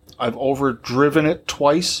year. I've overdriven it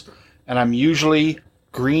twice, and I'm usually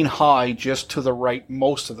green high just to the right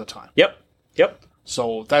most of the time. Yep.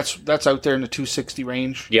 So that's out there in the 260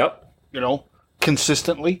 range. Yep.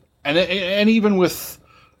 Consistently, and even with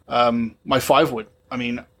my 5-wood. I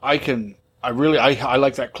mean, I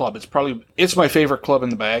like that club. It's my favorite club in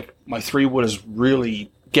the bag. My 3-wood is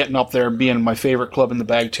really getting up there and being my favorite club in the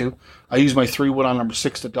bag too. I use my 3-wood on number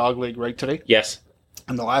 6 to dogleg right today. Yes.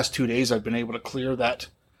 And the last 2 days I've been able to clear it.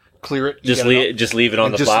 Just leave it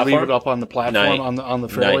on the platform. Just leave it up on the platform on the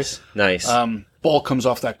fairway. Nice. Ball comes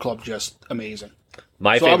off that club just amazing.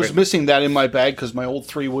 I was missing that in my bag because my old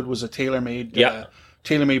 3-wood was a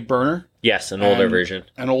TaylorMade burner. Yes, an older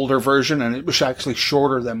version. And it was actually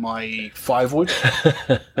shorter than my 5-wood.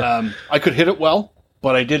 I could hit it well,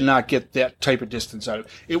 but I did not get that type of distance out of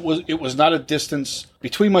it. It was not a distance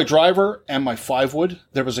between my driver and my 5-wood.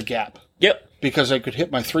 There was a gap. Yep. Because I could hit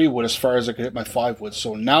my 3-wood as far as I could hit my 5-wood.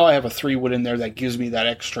 So now I have a 3-wood in there that gives me that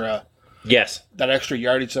extra. Yes. That extra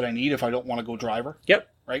yardage that I need if I don't want to go driver. Yep.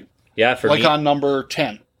 Right. Yeah, for me. On number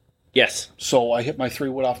 10. Yes. So I hit my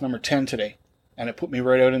 3-wood off number 10 today, and it put me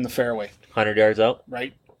right out in the fairway. 100 yards out?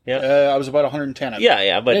 Right. Yeah. I was about 110 out.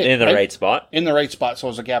 Yeah, but in the right spot. In the right spot, so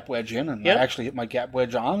it was a gap wedge in, and I actually hit my gap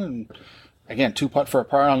wedge on, and again, 2-putt for a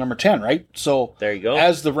par on number 10, right? So there you go.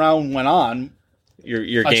 As the round went on, your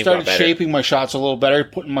game I started got better. Shaping my shots a little better,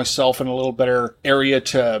 putting myself in a little better area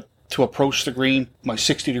to approach the green. My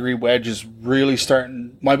 60-degree wedge is really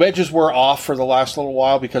starting. My wedges were off for the last little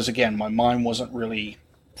while because, again, my mind wasn't really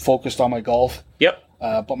focused on my golf. Yep.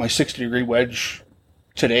 But my 60-degree wedge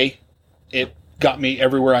today, it got me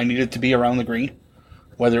everywhere I needed to be around the green.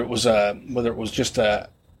 Whether it was just a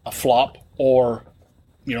flop or,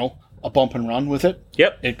 a bump and run with it.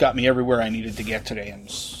 Yep. It got me everywhere I needed to get today, and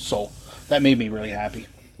so that made me really happy.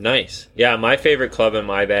 Nice. Yeah, my favorite club in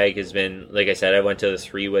my bag has been, like I said, I went to the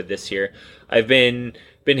 3-wood this year. I've been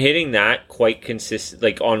hitting that quite consistent.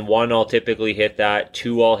 Like on 1, I'll typically hit that.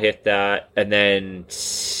 2, I'll hit that. And then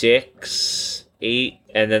 6, 8,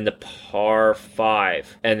 and then the par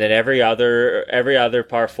 5. And then every other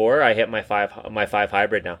par 4, I hit my 5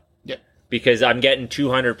 hybrid now. Yeah. Because I'm getting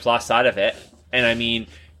 200 plus out of it. And I mean,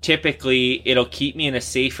 typically it'll keep me in a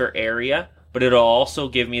safer area, but it'll also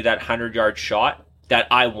give me that 100-yard shot that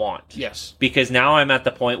I want. Yes. Because now I'm at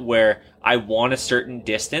the point where I want a certain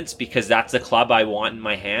distance because that's the club I want in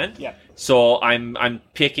my hand. Yeah. So I'm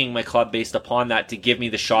picking my club based upon that to give me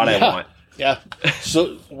the shot I want. Yeah.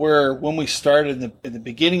 So when we started in the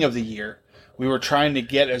beginning of the year, we were trying to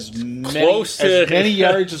get as many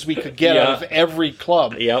yards as we could get out of every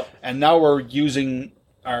club. Yep. And now we're using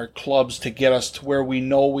our clubs to get us to where we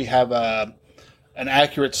know we have an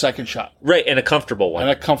accurate second shot. Right, and a comfortable one. In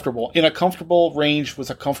a comfortable range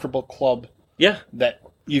with a comfortable club. Yeah. That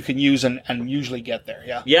you can use and usually get there.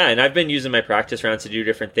 Yeah. Yeah, and I've been using my practice rounds to do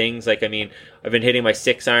different things. Like, I mean, I've been hitting my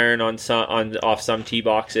 6-iron off some tee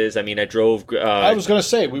boxes. I mean, I drove. I was going to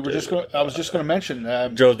say I was just going to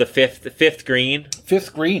mention. Drove the fifth green.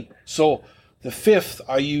 Fifth green. So the fifth,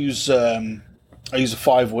 I use a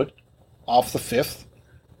 5-wood off the fifth.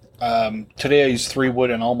 Today I used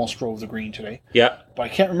 3-wood and almost drove the green today. Yeah. But I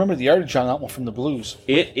can't remember the yardage on that one from the blues.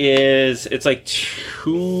 It's like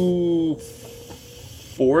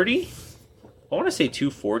 240. I want to say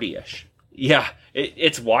 240-ish. Yeah,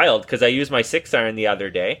 it's wild because I used my 6-iron the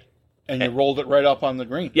other day. And you rolled it right up on the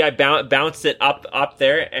green. Yeah, I bounced it up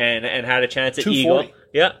there and had a chance at 240. eagle.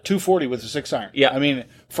 Yeah. 240 with a 6-iron. Yeah. I mean,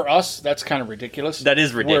 for us, that's kind of ridiculous. That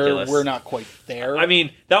is ridiculous. We're not quite there. I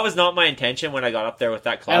mean, that was not my intention when I got up there with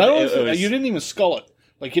that club. And I don't think, you didn't even scull it.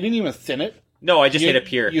 Like, you didn't even thin it. No, I just hit it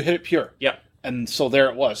pure. You hit it pure. Yeah. And so there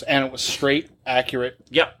it was. And it was straight, accurate.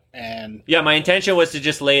 Yep. And yeah, my intention was to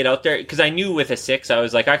just lay it out there because I knew with a 6, I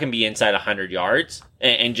was like, I can be inside 100 yards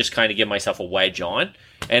and just kind of give myself a wedge on.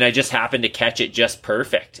 And I just happened to catch it just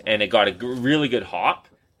perfect. And it got a really good hop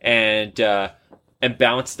and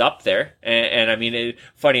bounced up there. And I mean,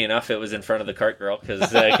 funny enough, it was in front of the cart girl because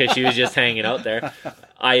she was just hanging out there.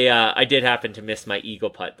 I did happen to miss my eagle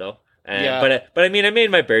putt though. But I mean, I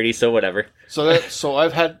made my birdie, so whatever. So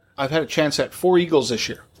I've had a chance at 4 eagles this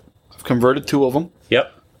year. I've converted 2 of them.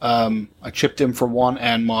 Yep. I chipped in for 1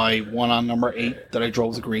 and my 1 on number 8 that I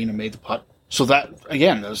drove the green and made the putt. So that,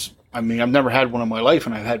 again, I've never had one in my life,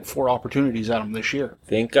 and I've had 4 opportunities at them this year. I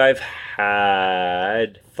think I've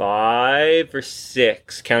had 5 or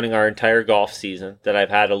 6, counting our entire golf season, that I've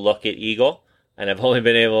had a look at eagle, and I've only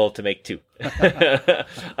been able to make 2. I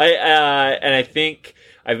think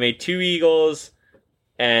I've made 2 eagles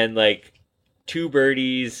and like 2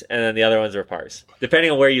 birdies, and then the other ones were pars, depending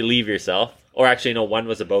on where you leave yourself. Or actually, no, 1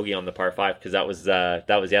 was a bogey on the par 5 because that was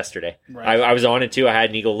yesterday. Right. I was on it too. I had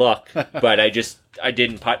an eagle look, but I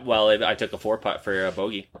didn't putt well. I took a 4 putt for a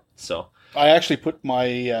bogey. So I actually put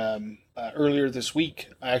my earlier this week.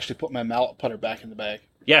 I actually put my mallet putter back in the bag.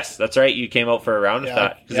 Yes, that's right. You came out for a round with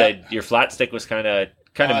that because your flat stick was kind of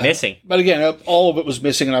missing. But again, all of it was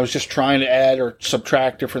missing, and I was just trying to add or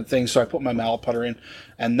subtract different things. So I put my mallet putter in,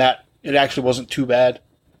 and that it actually wasn't too bad.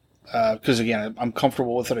 Because, again, I'm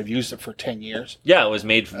comfortable with it. I've used it for 10 years. Yeah, it was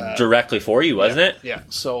made directly for you, wasn't it? Yeah.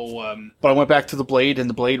 So, but I went back to the blade, and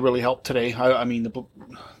the blade really helped today.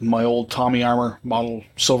 My old Tommy Armour model,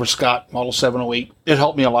 Silver Scott, model 708, it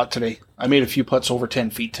helped me a lot today. I made a few putts over 10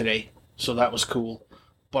 feet today, so that was cool.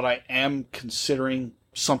 But I am considering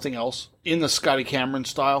something else in the Scotty Cameron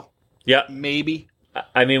style. Yeah. Maybe.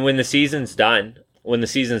 I mean, when the season's done,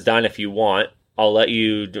 if you want, I'll let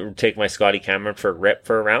you take my Scotty Cameron for a grip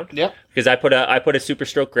for a round. Yeah. Because I put a Super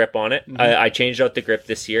Stroke grip on it. Mm-hmm. I changed out the grip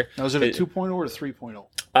this year. Now, is it a 2.0 or a 3.0?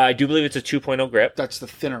 I do believe it's a 2.0 grip. That's the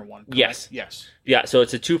thinner one, correct? Yes. Yes. Yeah, so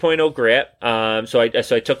it's a 2.0 grip. So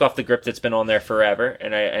I took off the grip that's been on there forever,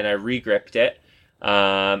 and I re-gripped it.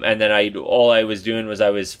 And then all I was doing was I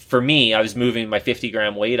was moving my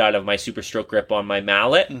 50-gram weight out of my Super Stroke grip on my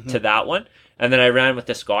mallet to that one. And then I ran with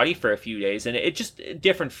the Scotty for a few days, and it just a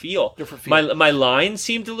different feel. My line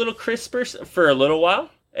seemed a little crisper for a little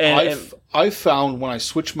while. I found when I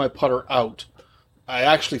switched my putter out, I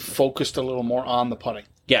actually focused a little more on the putting.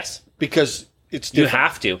 Yes, because it's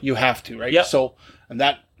different. You have to, right? Yep. So and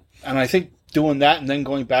I think doing that and then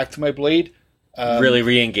going back to my blade really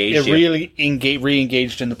re-engaged. It really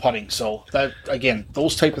re-engaged in the putting. So that, again,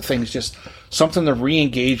 those type of things, just something to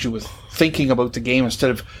re-engage you with thinking about the game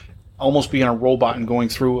instead of almost being a robot and going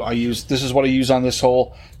through. This is what I use on this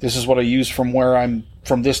hole. This is what I use from where I'm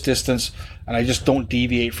from this distance, and I just don't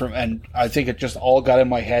deviate from. And I think it just all got in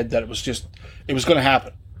my head that it was going to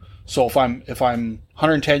happen. So if I'm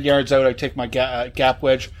 110 yards out, I take my gap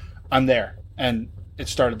wedge, I'm there, and it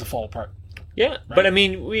started to fall apart. Yeah, right? But I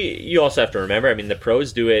mean, you also have to remember. I mean, the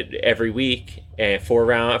pros do it every week, and 4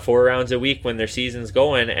 rounds a week when their season's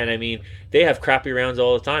going, and I mean, they have crappy rounds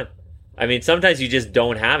all the time. I mean, sometimes you just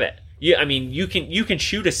don't have it. You can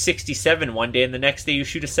shoot a 67 one day, and the next day you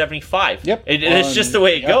shoot a 75. Yep, it's just the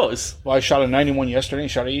way it goes. Well, I shot a 91 yesterday,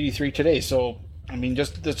 and shot an 83 today. So I mean,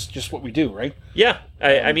 that's just what we do, right? Yeah,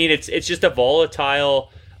 I mean, it's just a volatile.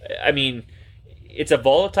 I mean, it's a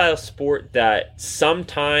volatile sport that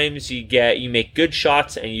sometimes you make good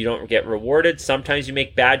shots and you don't get rewarded. Sometimes you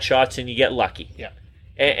make bad shots and you get lucky. Yeah.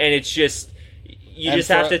 And it's just you just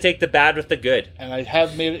have to take the bad with the good. And I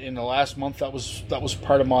have made it in the last month. That was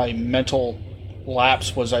part of my mental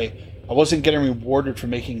lapse. Was I wasn't getting rewarded for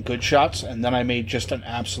making good shots, and then I made just an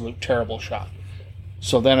absolute terrible shot.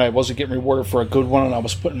 So then I wasn't getting rewarded for a good one, and I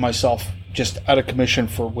was putting myself just out of commission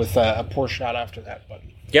with a poor shot after that. But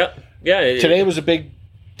yeah. Today was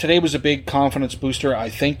a big confidence booster. I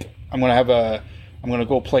think I'm gonna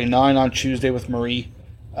go play 9 on Tuesday with Marie.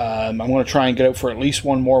 I'm going to try and get out for at least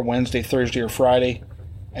one more Wednesday, Thursday, or Friday,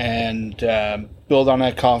 and build on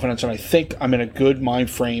that confidence. And I think I'm in a good mind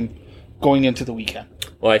frame going into the weekend.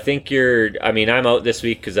 Well, I think I'm out this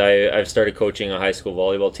week because I've started coaching a high school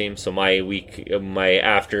volleyball team. So my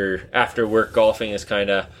after work golfing is kind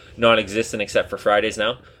of non-existent except for Fridays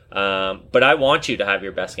now. But I want you to have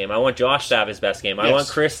your best game. I want Josh to have his best game. I want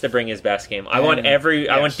Chris to bring his best game. I want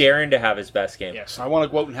Darren to have his best game. Yes, I want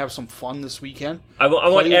to go out and have some fun this weekend. I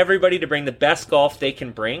want everybody to bring the best golf they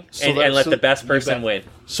can bring and let the best person win.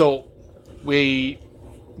 So we're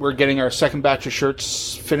getting our second batch of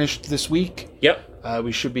shirts finished this week. Yep.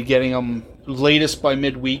 We should be getting them latest by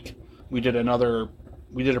midweek. We did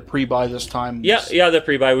a pre-buy this time. Yeah, the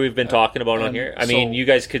pre-buy we've been talking about on here. I mean, you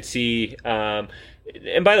guys could see.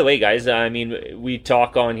 And by the way, guys, I mean, we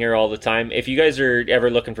talk on here all the time. If you guys are ever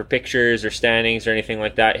looking for pictures or standings or anything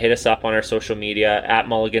like that, hit us up on our social media at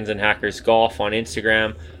Mulligans and Hackers Golf on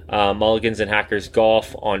Instagram, Mulligans and Hackers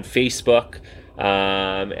Golf on Facebook.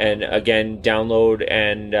 And again, download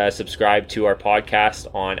and subscribe to our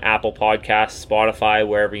podcast on Apple Podcasts, Spotify,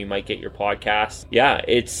 wherever you might get your podcasts. Yeah,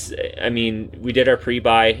 we did our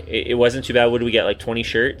pre-buy. It wasn't too bad. What did we get, like 20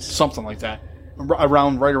 shirts? Something like that.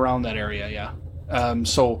 Right around that area, yeah.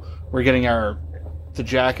 So we're getting the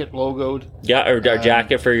jacket logoed. Yeah, or our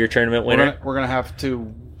jacket for your tournament winner. We're gonna have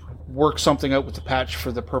to work something out with the patch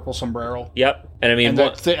for the purple sombrero. Yep, and I mean,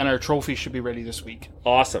 and our trophy should be ready this week.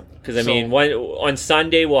 Awesome, because on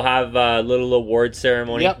Sunday we'll have a little award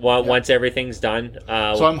ceremony once everything's done.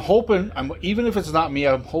 So I'm hoping, even if it's not me,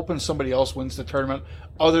 I'm hoping somebody else wins the tournament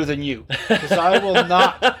other than you, because I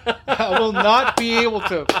will not be able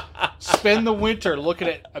to spend the winter looking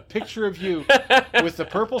at a picture of you with the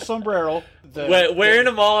purple sombrero, wearing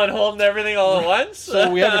them all and holding everything all at once.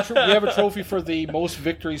 So we have a trophy for the most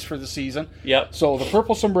victories for the season. Yep. So the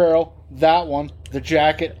purple sombrero, that one, the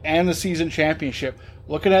jacket, and the season championship.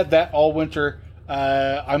 Looking at that all winter,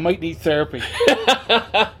 I might need therapy,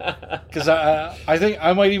 because I think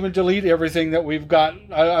I might even delete everything that we've got.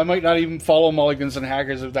 I might not even follow Mulligans and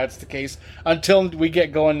Hackers if that's the case until we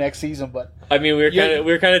get going next season. But I mean, we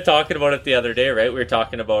were kind of talking about it the other day, right? We were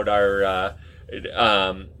talking about our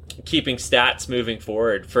keeping stats moving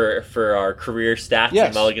forward for our career stats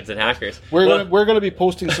in Mulligans and Hackers. We're going to be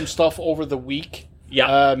posting some stuff over the week.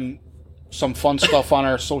 Yeah. Some fun stuff on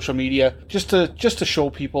our social media just to show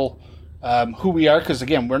people who we are, because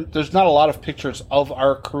again, there's not a lot of pictures of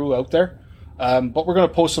our crew out there, but we're going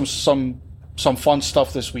to post some fun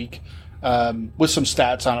stuff this week with some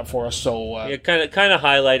stats on it for us. So kind of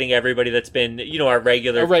highlighting everybody that's been our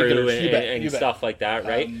regular crew and stuff like that,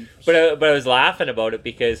 right? But I was laughing about it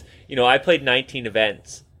because I played 19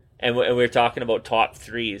 events and we were talking about top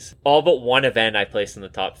threes. All but one event I placed in the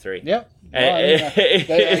top 3. Yeah,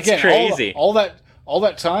 it's again, crazy. All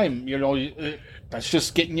that time, that's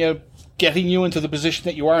just getting you into the position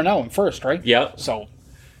that you are now in first, right? Yeah. So,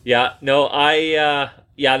 yeah, no,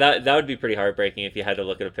 that would be pretty heartbreaking if you had to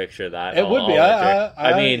look at a picture of that. It would be.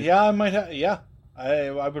 I might have. Yeah,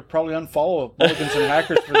 I would probably unfollow Mulligans and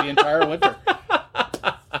Hackers for the entire winter.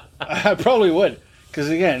 I probably would, because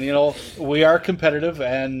again, we are competitive,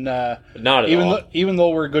 and not at all. Even though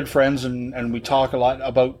we're good friends and we talk a lot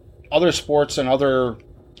about other sports and other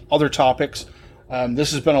topics,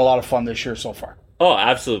 this has been a lot of fun this year so far. Oh,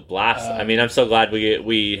 absolute blast. I mean, I'm so glad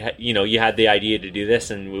we you had the idea to do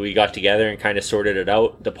this and we got together and kind of sorted it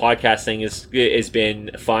out. The podcast thing has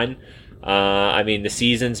been fun. I mean, the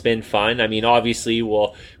season's been fun. I mean, obviously,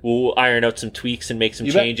 we'll iron out some tweaks and make some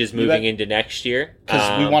changes moving into next year.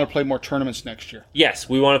 Because we want to play more tournaments next year. Yes,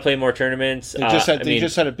 we want to play more tournaments. They just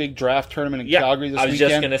had a big draft tournament in Calgary this weekend. I was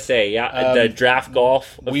just going to say, the draft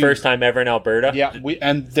golf, the first time ever in Alberta. Yeah,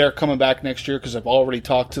 and they're coming back next year because I've already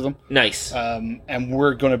talked to them. Nice. And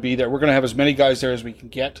we're going to be there. We're going to have as many guys there as we can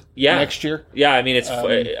get next year. Yeah, I mean, it's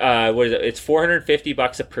what is it? It's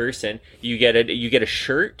 $450 a person. You get a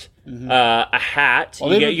shirt. a hat.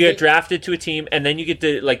 Well, you get drafted to a team, and then you get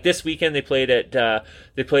to, like, this weekend they played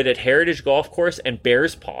at Heritage Golf Course and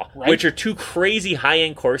Bears Paw, which are two crazy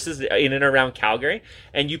high-end courses in and around Calgary,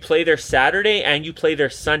 and you play there Saturday and you play there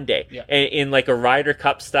Sunday in like a Ryder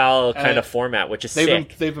Cup style kind of format, which is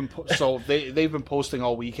sick. They've been posting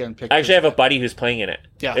all weekend pictures. I actually have a buddy who's playing in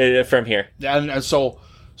it from here. And so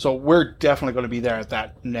we're definitely going to be there at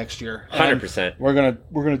that next year. 100%. We're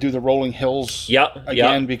gonna do the Rolling Hills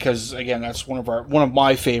again because that's one of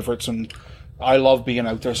my favorites, and I love being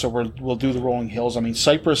out there. So we'll do the Rolling Hills. I mean,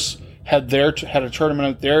 Cyprus had a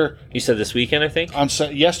tournament out there. You said this weekend, I think, on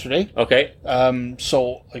yesterday. Okay.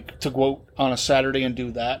 So like to go out on a Saturday and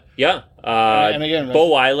do that. Yeah. And again,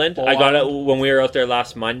 Bow Island. I got it when we were out there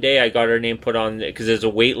last Monday. I got our name put on because there's a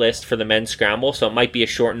wait list for the men's scramble, so it might be a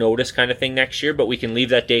short notice kind of thing next year. But we can leave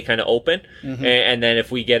that day kind of open, and then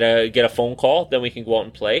if we get a phone call, then we can go out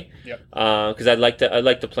and play. Yep. Because I'd like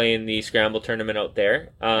to play in the scramble tournament out there.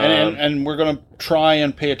 And we're gonna try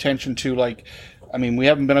and pay attention to, like, I mean, we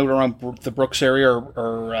haven't been out around the Brooks area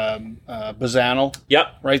or Bazzano.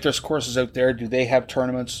 Yep. Right, there's courses out there. Do they have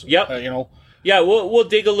tournaments? Yep. Yeah, we'll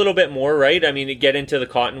dig a little bit more, right? I mean, get into the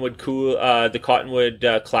Cottonwood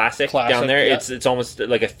Classic down there. Yeah. It's almost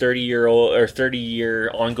like a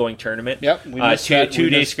 30-year ongoing tournament. Yep, we missed that.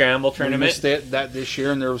 Two-day scramble tournament. We missed that this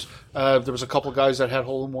year, and there was a couple guys that had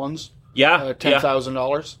hole-in-ones. Yeah,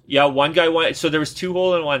 $10,000. Yeah, one guy won. So there was two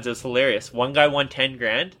hole-in-ones. It was hilarious. One guy won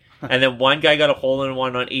 $10,000. And then one guy got a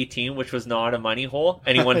hole-in-one on 18, which was not a money hole,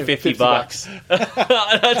 and he won $50.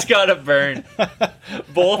 That's gotta burn.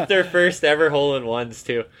 Both their first ever hole-in-ones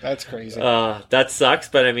too. That's crazy. That sucks,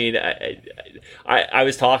 but I mean, I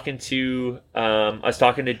was talking to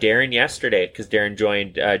Darren yesterday because Darren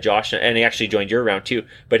joined Josh, and he actually joined your round too.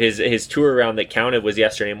 But his tour round that counted was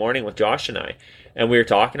yesterday morning with Josh and I. And we were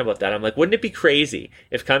talking about that. I'm like, wouldn't it be crazy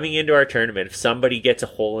if coming into our tournament, if somebody gets a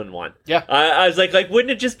hole-in-one? Yeah. I was like,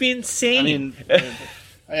 wouldn't it just be insane? I mean,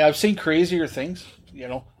 I've seen crazier things. You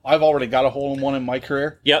know, I've already got a hole-in-one in my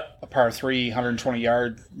career. Yep. A par 3,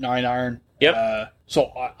 120-yard, 9-iron. Yep.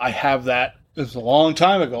 So I have that. It was a long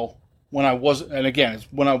time ago when I wasn't, and again, it's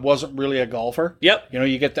when I wasn't really a golfer. Yep. You know,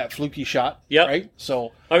 you get that fluky shot. Yep. Right?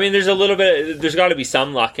 So I mean, there's got to be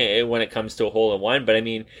some luck when it comes to a hole-in-one, but I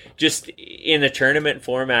mean, just in a tournament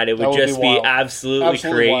format, it would just be absolutely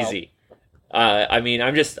crazy. I mean,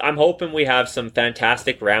 I'm hoping we have some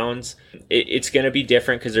fantastic rounds. It's going to be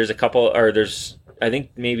different because there's I think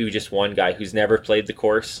maybe just one guy who's never played the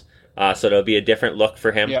course, so it'll be a different look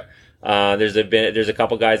for him. Yep. There's a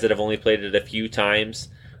couple guys that have only played it a few times.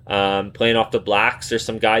 Playing off the blacks, there's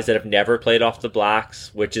some guys that have never played off the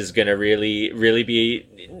blacks, which is going to really, really be.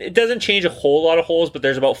 It doesn't change a whole lot of holes, but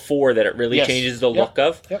there's about 4 that it really changes the look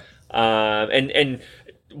of. Yep. And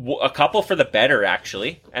a couple for the better,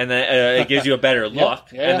 actually, and then it gives you a better look.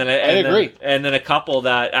 I agree. And then a couple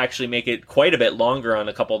that actually make it quite a bit longer on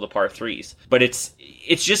a couple of the par 3s. But it's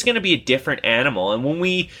just going to be a different animal. And when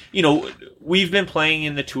we've been playing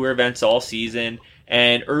in the tour events all season,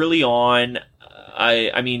 and early on.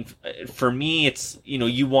 I mean, for me, it's,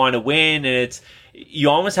 you want to win, and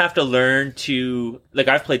you almost have to learn to, like,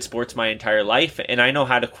 I've played sports my entire life, and I know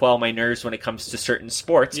how to quell my nerves when it comes to certain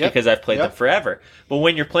sports because I've played them forever. But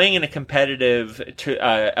when you're playing in a competitive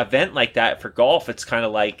event like that for golf, it's kind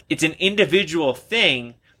of like, it's an individual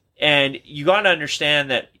thing, and you got to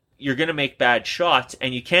understand that you're going to make bad shots,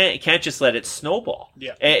 and you can't just let it snowball.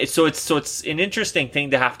 Yeah. So it's an interesting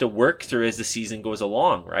thing to have to work through as the season goes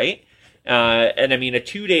along, right? And I mean, a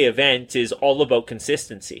 2-day event is all about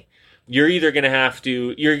consistency. You're going to have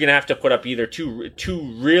to put up either two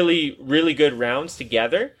really, really good rounds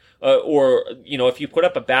together, or if you put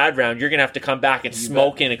up a bad round, you're going to have to come back and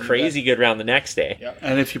smoke in a crazy good round the next day. Yeah.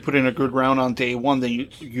 And if you put in a good round on day 1, then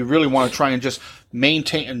you really want to try and just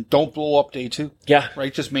maintain and don't blow up day 2. Yeah.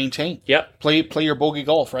 Right. Just maintain. Yep. Play your bogey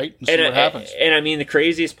golf, right? And see what happens. And I mean, the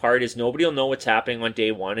craziest part is nobody will know what's happening on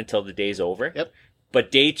day 1 until the day's over. Yep. But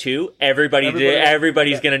day 2, everybody's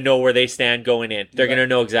going to know where they stand going in. They're going to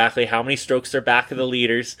know exactly how many strokes they're back of the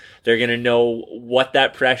leaders. They're going to know what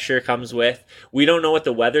that pressure comes with. We don't know what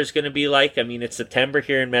the weather's going to be like. I mean, it's September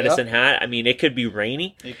here in Medicine Hat. I mean, it could be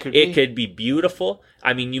rainy. It could be beautiful.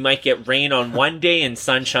 I mean, you might get rain on one day and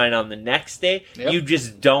sunshine on the next day. Yep. You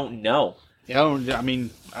just don't know. Yeah, I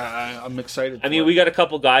mean, I'm excited. I mean, we got a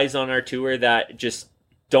couple guys on our tour that just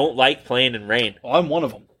don't like playing in rain. Well, I'm one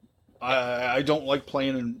of them. I don't like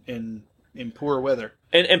playing in in poor weather.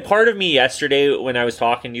 And part of me yesterday when I was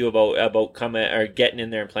talking to you about coming or getting in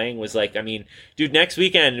there and playing was like, I mean, dude, next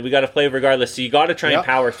weekend we got to play regardless. So you got to try and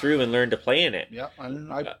power through and learn to play in it. Yeah,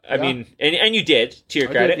 and I mean, and you did, to your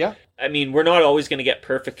credit. Yeah. I mean, we're not always going to get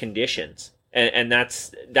perfect conditions. And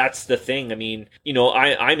that's the thing. I mean, you know,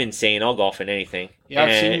 I'm insane. I'll golf in anything. Yeah,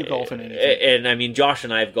 I've seen you golf in anything. And I mean, Josh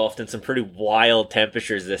and I have golfed in some pretty wild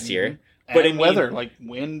temperatures this year. But in weather, like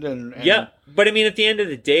wind and... Yeah, but I mean, at the end of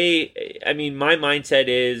the day, I mean, my mindset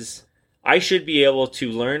is I should be able to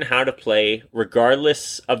learn how to play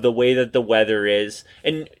regardless of the way that the weather is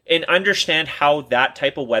and understand how that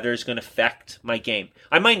type of weather is going to affect my game.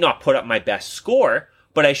 I might not put up my best score,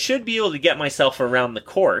 but I should be able to get myself around the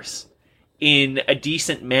course in a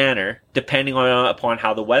decent manner, depending upon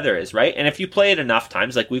how the weather is, right? And if you play it enough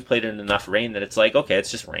times, like we've played it in enough rain, that it's like, okay, it's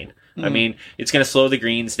just rain. I mean, it's going to slow the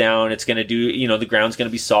greens down. It's going to do, you know, the ground's going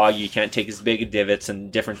to be soggy. You can't take as big divots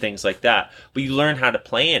and different things like that. But you learn how to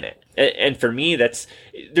play in it. And for me, there's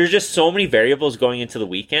just so many variables going into the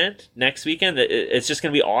weekend, next weekend, that it's just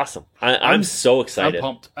going to be awesome. I'm so excited. I'm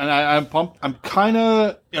pumped. And I'm pumped. I'm kind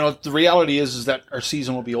of, you know, the reality is that our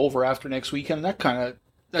season will be over after next weekend. And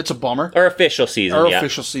that's a bummer. Our official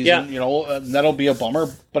season, you know, that'll be a bummer.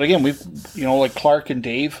 But again, we've, you know, like Clark and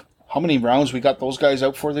Dave, how many rounds we got those guys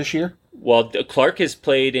out for this year? Well, Clark has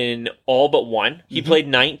played in all but one. He played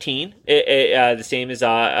 19, the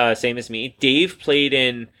same as me. Dave played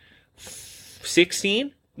in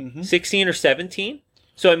 16, 16 or 17.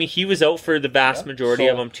 So, I mean, he was out for the vast majority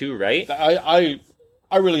of them too, right? I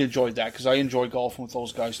really enjoyed that because I enjoy golfing with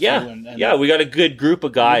those guys too. And we got a good group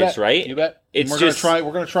of guys, right? You bet. We're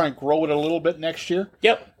going to try and grow it a little bit next year.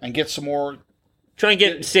 Yep. And get some more. Try and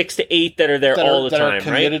get 6 to 8 that are there all the time,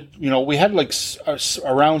 right? You know, we had like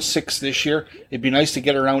around 6 this year. It'd be nice to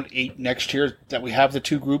get around 8 next year, that we have the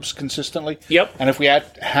 2 groups consistently. Yep. And if we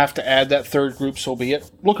have to add that 3rd group, so be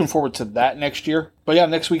it. Looking forward to that next year. But yeah,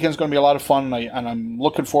 next weekend's going to be a lot of fun, and I'm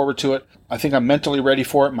looking forward to it. I think I'm mentally ready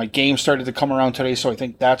for it. My game started to come around today, so I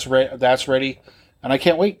think that's ready. And I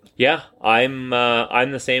can't wait. Yeah, I'm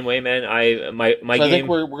the same way, man. My game. I think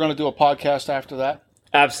we're going to do a podcast after that.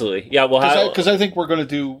 Absolutely, yeah. Because I think we're going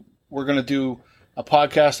to do a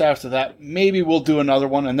podcast after that. Maybe we'll do another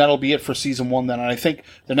one, and that'll be it for season 1 then. And I think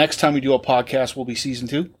the next time we do a podcast will be season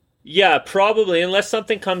 2. Yeah, probably, unless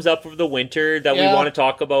something comes up over the winter that we want to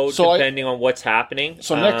talk about, depending on what's happening.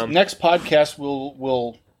 So next podcast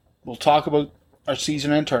we'll talk about our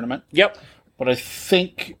season and tournament. Yep. But I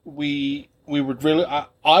think we would really,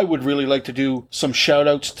 I would really like to do some shout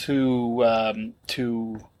outs to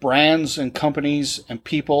brands and companies and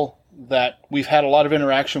people that we've had a lot of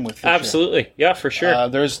interaction with this Absolutely. year. Yeah, for sure.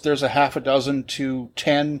 There's a half a dozen to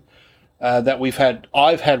 10 that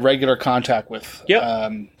I've had regular contact with.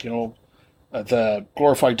 Yep. You know, the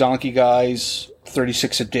Glorified Donkey guys,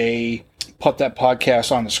 36 a day, Put That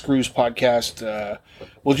Podcast on the Screws podcast.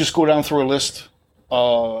 We'll just go down through a list.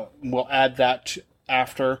 We'll add that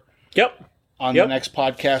after. Yep. On the next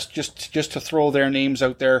podcast, just to throw their names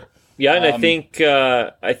out there. Yeah, and I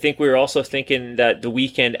think we were also thinking that the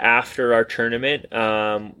weekend after our tournament,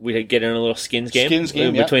 we'd get in a little skins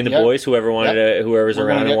game between the boys, whoever's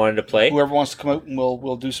around and wanted to play. Whoever wants to come out, and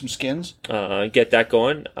we'll do some skins. Get that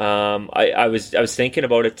going. I was thinking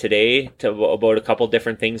about it today about a couple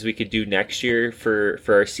different things we could do next year for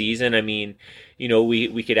our season. I mean, you know,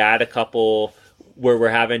 we could add a couple where we're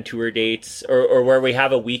having tour dates, or where we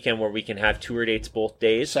have a weekend where we can have tour dates both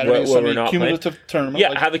days. Saturday, where we're not cumulative playing. Tournament.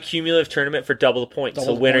 Yeah, have a cumulative tournament for double the points.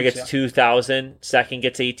 So winner gets 2,000, second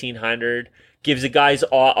gets 1,800. Gives the guys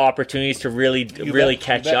opportunities to really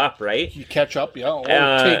catch up, right? You catch up, yeah.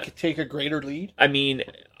 Or take a greater lead. I mean,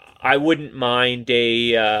 I wouldn't mind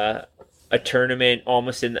a tournament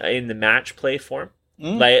almost in the match play form.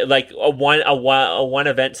 Like a one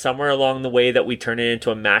event somewhere along the way that we turn it into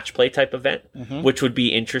a match play type event, which would be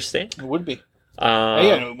interesting. It would be.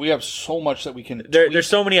 Again, we have so much that we can. There's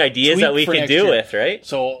so many ideas that we can do with, right?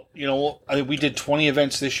 So you know, I think we did 20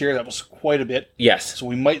 events this year. That was quite a bit. Yes. So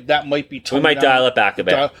that might be. We might dial it back a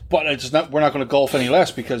bit, but it's not. We're not going to golf any less,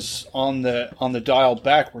 because on the dial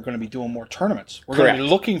back, we're going to be doing more tournaments. We're going to be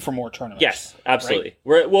looking for more tournaments. Yes, absolutely.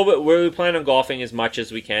 Right? We plan on golfing as much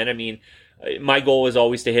as we can. I mean, my goal is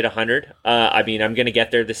always to hit 100. I mean, I'm going to get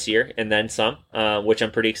there this year and then some, which I'm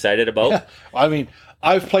pretty excited about. Yeah. I mean,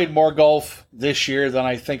 I've played more golf this year than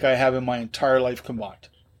I think I have in my entire life combined.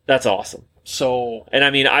 That's awesome. So, and I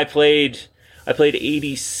mean, I played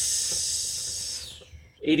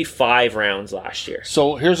 85 rounds last year.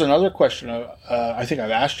 So here's another question. I think I've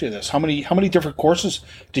asked you this. How many different courses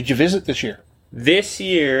did you visit this year? This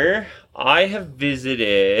year, I have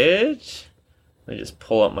visited Let me just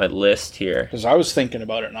pull up my list here. Because I was thinking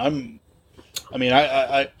about it, and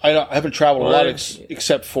I haven't traveled a lot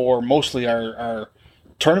except for mostly our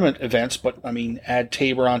tournament events, but I mean, add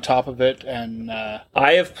Tabor on top of it, and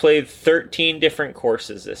I have played 13 different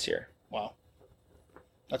courses this year. Wow,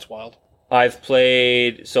 that's wild. I've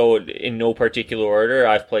played, so in no particular order,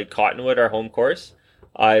 I've played Cottonwood, our home course.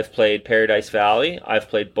 I've played Paradise Valley. I've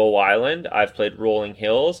played Bow Island. I've played Rolling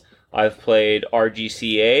Hills. I've played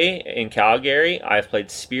RGCA in Calgary. I've played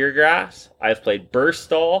Speargrass. I've played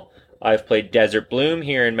Burstall. I've played Desert Bloom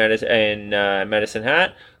here in Medicine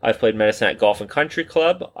Hat. I've played Medicine Hat Golf and Country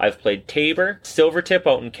Club. I've played Tabor, Silvertip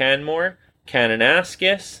out in Canmore,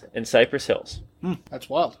 Kananaskis, and Cypress Hills. That's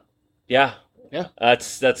wild. Yeah. Yeah.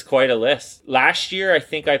 That's quite a list. Last year I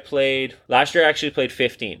actually played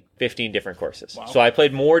 15 different courses. Wow. So I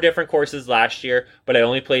played more different courses last year, but I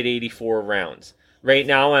only played 84 rounds. Right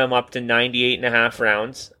now I'm up to 98 and a half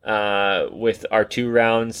rounds, with our 2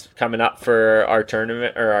 rounds coming up for our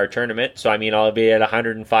tournament. So I mean, I'll be at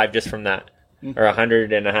 105 just from that, or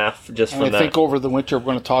 100 and a half just from that. I think over the winter we're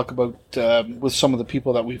going to talk about, with some of the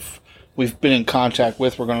people that we've been in contact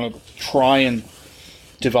with, we're going to try and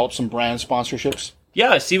develop some brand sponsorships.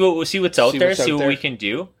 Yeah, see what's out there, see what we can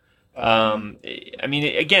do. I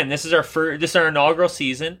mean, again, this is our inaugural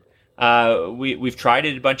season. We've tried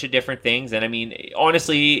a bunch of different things, and I mean,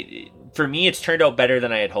 honestly, for me, it's turned out better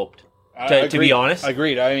than I had hoped. To be honest, I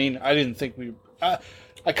agreed. I mean, I didn't think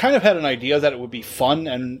I kind of had an idea that it would be fun,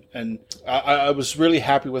 and I was really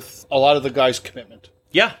happy with a lot of the guys' commitment.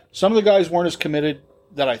 Yeah, some of the guys weren't as committed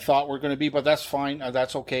that I thought were going to be, but that's fine.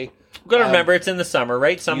 That's okay. We've got to remember it's in the summer,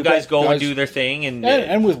 right? Some guys go and do their thing,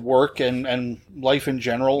 and with work and life in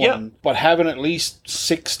general. Yeah. But having at least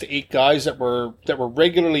 6 to 8 guys that were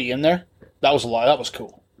regularly in there, that was a lot. That was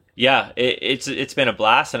cool. Yeah, it's been a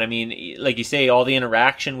blast, and I mean, like you say, all the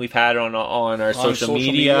interaction we've had on our social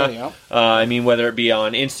media. Yeah. I mean, whether it be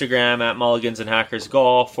on Instagram at Mulligans and Hackers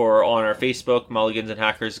Golf, or on our Facebook Mulligans and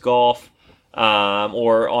Hackers Golf,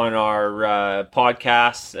 or on our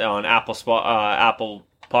podcasts on Apple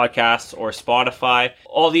Podcasts or Spotify.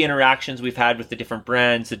 All the interactions we've had with the different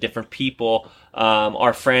brands, the different people,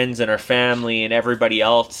 our friends and our family and everybody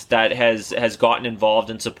else that has gotten involved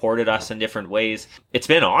and supported us in different ways. It's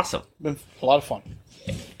been awesome. It's been a lot of fun.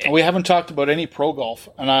 We haven't talked about any pro golf,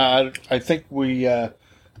 and I think we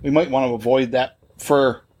might want to avoid that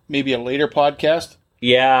for maybe a later podcast.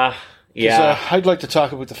 Yeah. I'd like to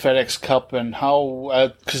talk about the FedEx Cup and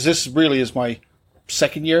how, because this really is my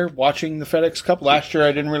second year watching the FedEx Cup. Last year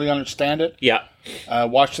I didn't really understand it. Yeah.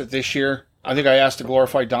 Watched it this year. I think I asked the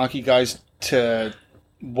Glorified Donkey guys to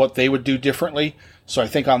what they would do differently. So I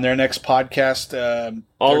think on their next podcast,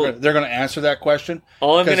 they're going to answer that question.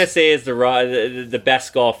 All I'm going to say is the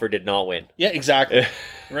best golfer did not win. Yeah, exactly.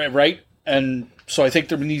 right. And so I think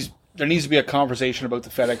there needs to be a conversation about the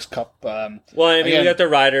FedEx Cup. Well, I mean, we got the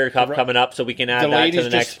Ryder Cup coming up, so we can add that to the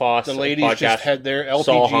next podcast. The ladies just had their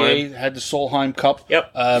LPGA, had the Solheim Cup.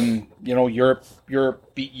 Yep.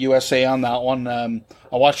 Europe beat USA on that one.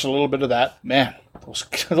 I watched a little bit of that. Man,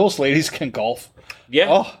 those ladies can golf.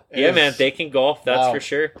 Yeah. Man, they can golf. That's for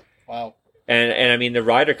sure. Wow. And I mean, the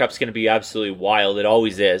Ryder Cup's going to be absolutely wild. It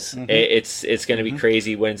always is. Mm-hmm. It's going to be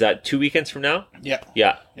crazy. When's that? 2 weekends from now?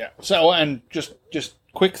 Yeah. So, and just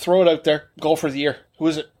quick throw it out there. Golfer of the year. Who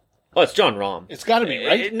is it? Oh, it's Jon Rahm. It's got to be,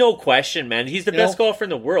 right? No question, man. He's the best golfer in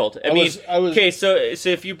the world. Okay, so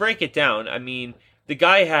if you break it down, I mean, the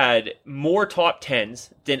guy had more top 10s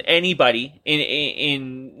than anybody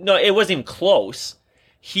no, it wasn't even close.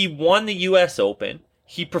 He won the U.S. Open.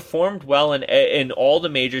 He performed well in all the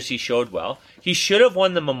majors. He showed well. He should have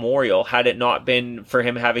won the Memorial had it not been for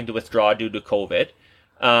him having to withdraw due to COVID,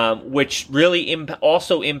 which really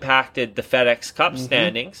also impacted the FedEx Cup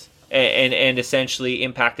standings and essentially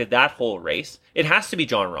impacted that whole race. It has to be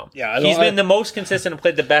Jon Rahm. Yeah, he's been the most consistent and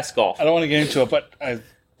played the best golf. I don't want to get into it, but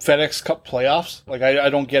FedEx Cup playoffs, like I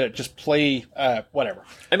don't get it. Just play whatever.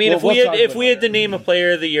 I mean, if we had to name a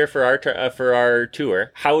player of the year for our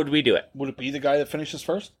tour, how would we do it? Would it be the guy that finishes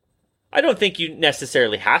first? I don't think you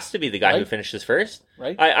necessarily has to be the guy who finishes first.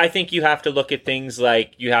 Right. I think you have to look at things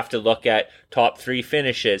like you have to look at top 3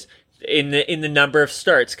 finishes in the number of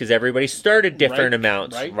starts, because everybody started different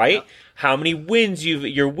amounts, right? Yeah. How many wins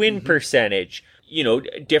your win percentage,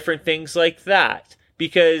 different things like that.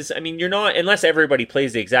 Because, I mean, you're not, unless everybody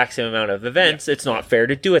plays the exact same amount of events, it's not fair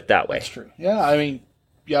to do it that way. That's true. Yeah, I mean,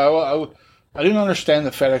 I didn't understand the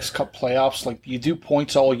FedEx Cup playoffs. Like, you do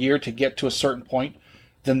points all year to get to a certain point.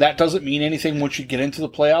 Then that doesn't mean anything once you get into the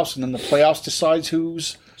playoffs, and then the playoffs decides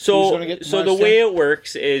who's going to get. So the way it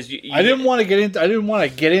works is, I didn't want to get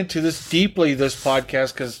into this deeply this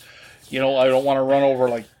podcast because I don't want to run over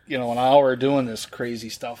like, an hour doing this crazy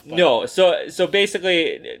stuff. But. No, so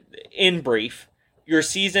basically, in brief, your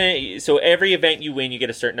season. So every event you win, you get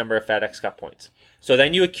a certain number of FedEx Cup points. So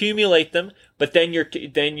then you accumulate them, but then your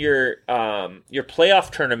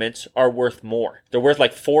playoff tournaments are worth more. They're worth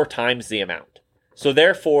like 4 times the amount. So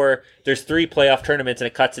therefore, there's 3 playoff tournaments, and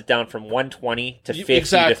it cuts it down from 120 to 50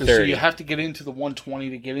 exactly. to 30. So you have to get into the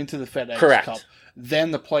 120 to get into the FedEx Correct. Cup.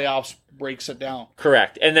 Then the playoffs breaks it down.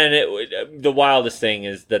 Correct. And then the wildest thing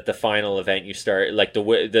is that the final event you start, like the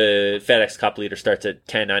FedEx Cup leader starts at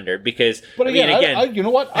 10 under. Because, but again, you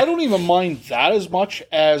know what? I don't even mind that as much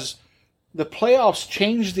as the playoffs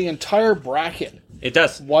change the entire bracket. It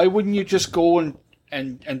does. Why wouldn't you just go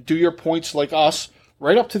and do your points like us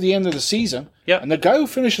right up to the end of the season? Yeah. And the guy who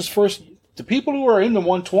finishes first, the people who are in the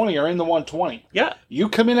 120 are in the 120. Yeah. You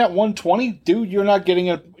come in at 120, dude, you're not getting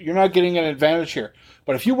an advantage here.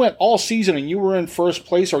 But if you went all season and you were in first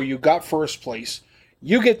place or you got first place,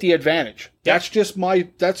 you get the advantage. Yeah. That's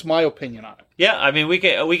my opinion on it. Yeah, I mean we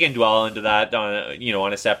can dwell into that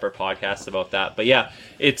on a separate podcast about that. But yeah,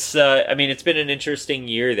 it's been an interesting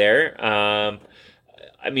year there.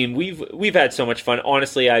 We've had so much fun.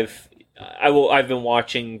 Honestly, I've been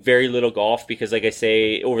watching very little golf because, like I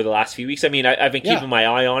say, over the last few weeks, I've been keeping my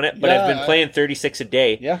eye on it, but I've been playing 36 a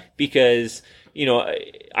day because,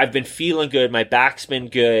 I've been feeling good. My back's been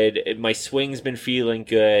good. My swing's been feeling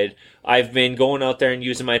good. I've been going out there and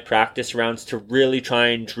using my practice rounds to really try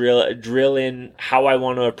and drill in how I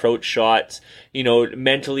want to approach shots,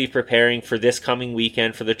 mentally preparing for this coming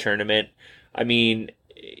weekend for the tournament.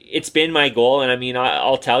 It's been my goal, and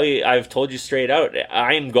I'll tell you, I've told you straight out,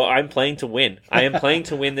 I'm playing to win. I am playing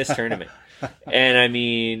to win this tournament. And I'd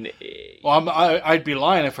be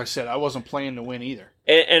lying if I said I wasn't playing to win either.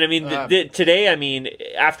 Today,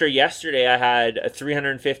 after yesterday, I had a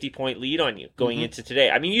 350 point lead on you going into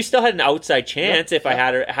today. You still had an outside chance if I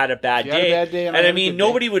had a bad day. And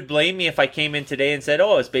nobody would blame me if I came in today and said,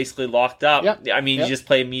 "Oh, it's basically locked up." You just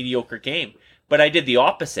play a mediocre game. But I did the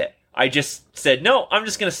opposite. I just said, no, I'm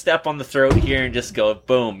just going to step on the throat here and just go,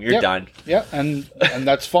 boom, you're done. Yeah, and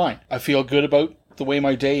that's fine. I feel good about the way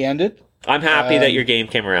my day ended. I'm happy that your game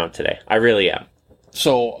came around today. I really am.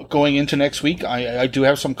 So going into next week, I do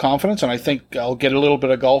have some confidence, and I think I'll get a little bit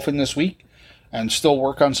of golf in this week and still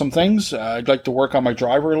work on some things. I'd like to work on my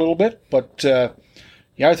driver a little bit, but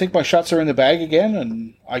I think my shots are in the bag again,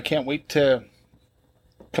 and I can't wait to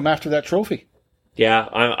come after that trophy. Yeah,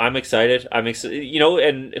 I'm excited.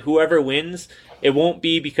 And whoever wins, it won't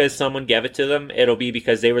be because someone gave it to them. It'll be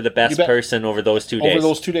because they were the best person over those 2 days. Over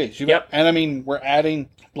those 2 days, yep. And we're adding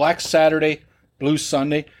Black Saturday, Blue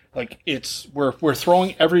Sunday. Like we're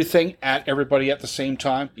throwing everything at everybody at the same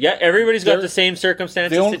time. Yeah, everybody's got the same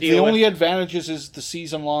circumstances to deal with. The only advantages is the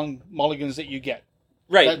season-long mulligans that you get.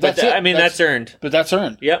 Right, that's earned. But that's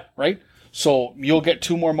earned. Yep. Right? So you'll get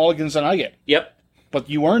 2 more mulligans than I get. Yep. But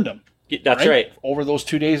you earned them. That's right. Over those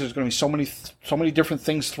 2 days, there's going to be so many different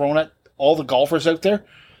things thrown at all the golfers out there,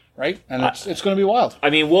 right? And it's going to be wild.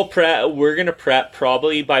 We'll prep. We're going to prep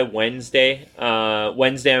probably by Wednesday.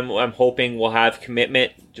 Wednesday, I'm hoping we'll have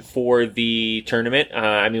commitment for the tournament.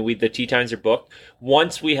 The tee times are booked.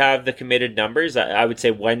 Once we have the committed numbers, I would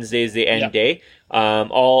say Wednesday is the end day.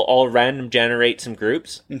 I'll random generate some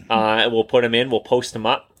groups. We'll put them in. We'll post them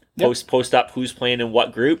up. Post up who's playing in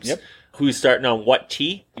what groups. Yep. Who's starting on what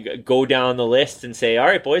tee? Go down the list and say, "All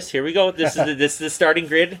right, boys, here we go. This is the starting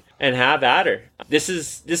grid, and have at her." This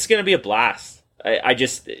is going to be a blast.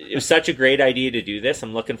 It was such a great idea to do this.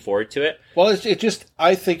 I'm looking forward to it. Well,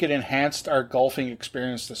 I think it enhanced our golfing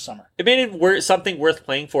experience this summer. It made it something worth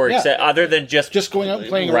playing for, except other than just going out and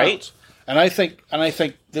playing right. Rounds. And I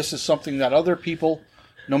think this is something that other people,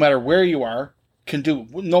 no matter where you are, can do.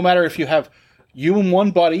 No matter if you have you and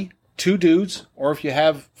one buddy, 2 dudes, or if you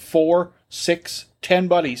have 4, 6, 10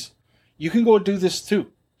 buddies, you can go do this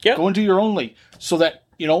too. Yeah. Go and do your own league. So that,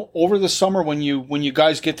 over the summer when you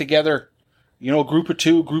guys get together, a group of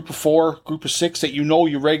 2, group of 4, group of 6 that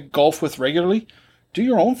you golf with regularly, do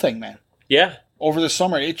your own thing, man. Yeah. Over the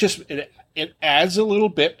summer, it adds a little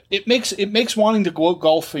bit. It makes wanting to go out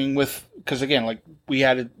golfing with, because again, like we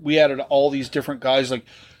added all these different guys, like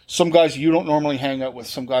some guys you don't normally hang out with,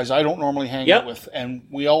 some guys I don't normally hang out with, and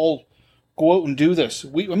we all go out and do this.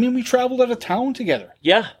 We traveled out of town together.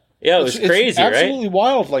 Yeah. Yeah, it was crazy, it's absolutely right?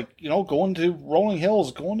 wild. Like, going to Rolling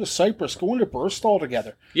Hills, going to Cyprus, going to Burstall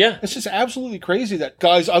together. Yeah. It's just absolutely crazy that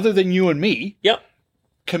guys other than you and me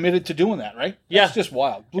committed to doing that, right? It's just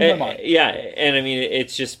wild. Blew my mind. Yeah, and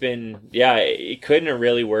it's just been, it couldn't have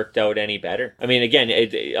really worked out any better. Again,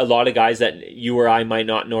 a lot of guys that you or I might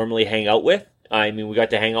not normally hang out with, I mean, we got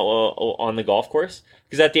to hang out on the golf course.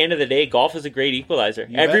 Because at the end of the day, golf is a great equalizer.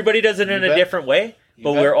 You bet. Everybody does it in a different way,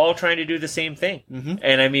 but bet. we're all trying to do the same thing. Mm-hmm.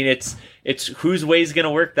 And I mean, it's whose way is going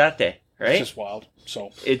to work that day, right? It's just wild.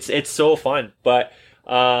 So it's so fun. But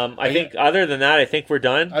I think other than that, I think we're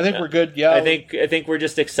done. I think we're good. Yeah, I think we're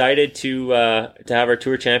just excited to have our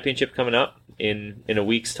tour championship coming up in a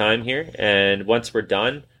week's time here. And once we're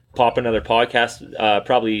done, pop another podcast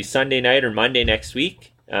probably Sunday night or Monday next week.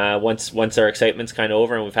 Once our excitement's kind of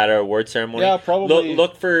over and we've had our award ceremony. Yeah, probably.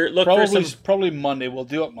 Look for some. Probably Monday. We'll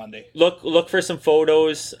do it Monday. Look for some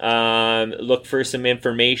photos. Look for some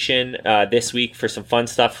information this week for some fun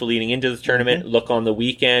stuff leading into the tournament. Look on the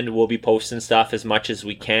weekend. We'll be posting stuff as much as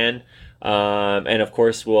we can. And of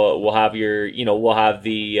course we'll have we'll have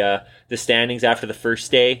the standings after the first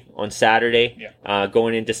day on Saturday. Yeah.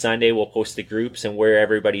 Going into Sunday, we'll post the groups and where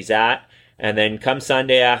everybody's at. And then come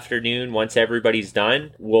Sunday afternoon, once everybody's done,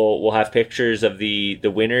 we'll have pictures of the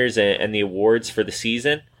winners and the awards for the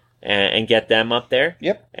season and get them up there.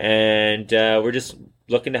 Yep. And we're just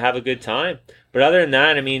looking to have a good time. But other than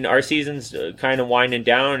that, I mean, our season's kind of winding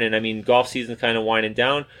down, and I mean, golf season's kind of winding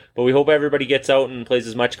down. But we hope everybody gets out and plays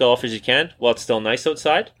as much golf as you can while it's still nice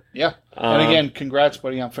outside. Yeah. And again, congrats,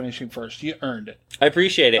 buddy, on finishing first. You earned it. I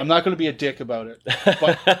appreciate it. I'm not going to be a dick about it,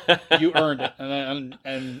 but you earned it.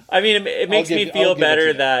 And I mean, it makes me feel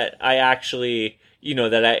better that I actually,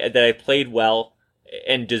 that I played well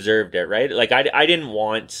and deserved it, right? Like I didn't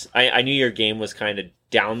want. I knew your game was kind of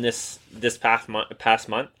down this past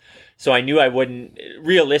month, so I knew I wouldn't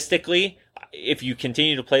realistically. If you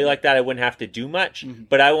continue to play like that, I wouldn't have to do much. Mm-hmm.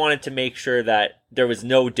 But I wanted to make sure that there was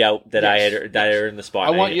no doubt that I earned the spot.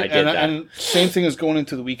 I want you, I did that. And same thing as going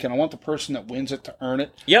into the weekend. I want the person that wins it to earn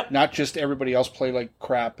it. Yep. Not just everybody else play like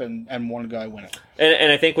crap and one guy win it.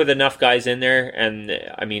 And I think with enough guys in there, and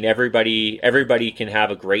I mean everybody can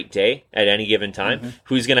have a great day at any given time. Mm-hmm.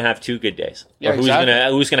 Who's going to have 2 good days? Yeah, or who's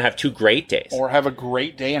going to have 2 great days? Or have a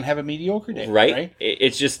great day and have a mediocre day. Right?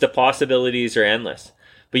 It's just the possibilities are endless.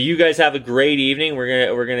 But you guys have a great evening.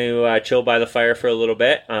 We're gonna chill by the fire for a little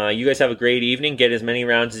bit. You guys have a great evening. Get as many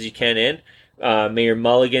rounds as you can in. May your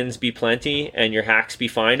mulligans be plenty and your hacks be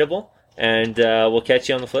findable. And we'll catch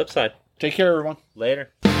you on the flip side. Take care, everyone.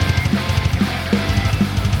 Later.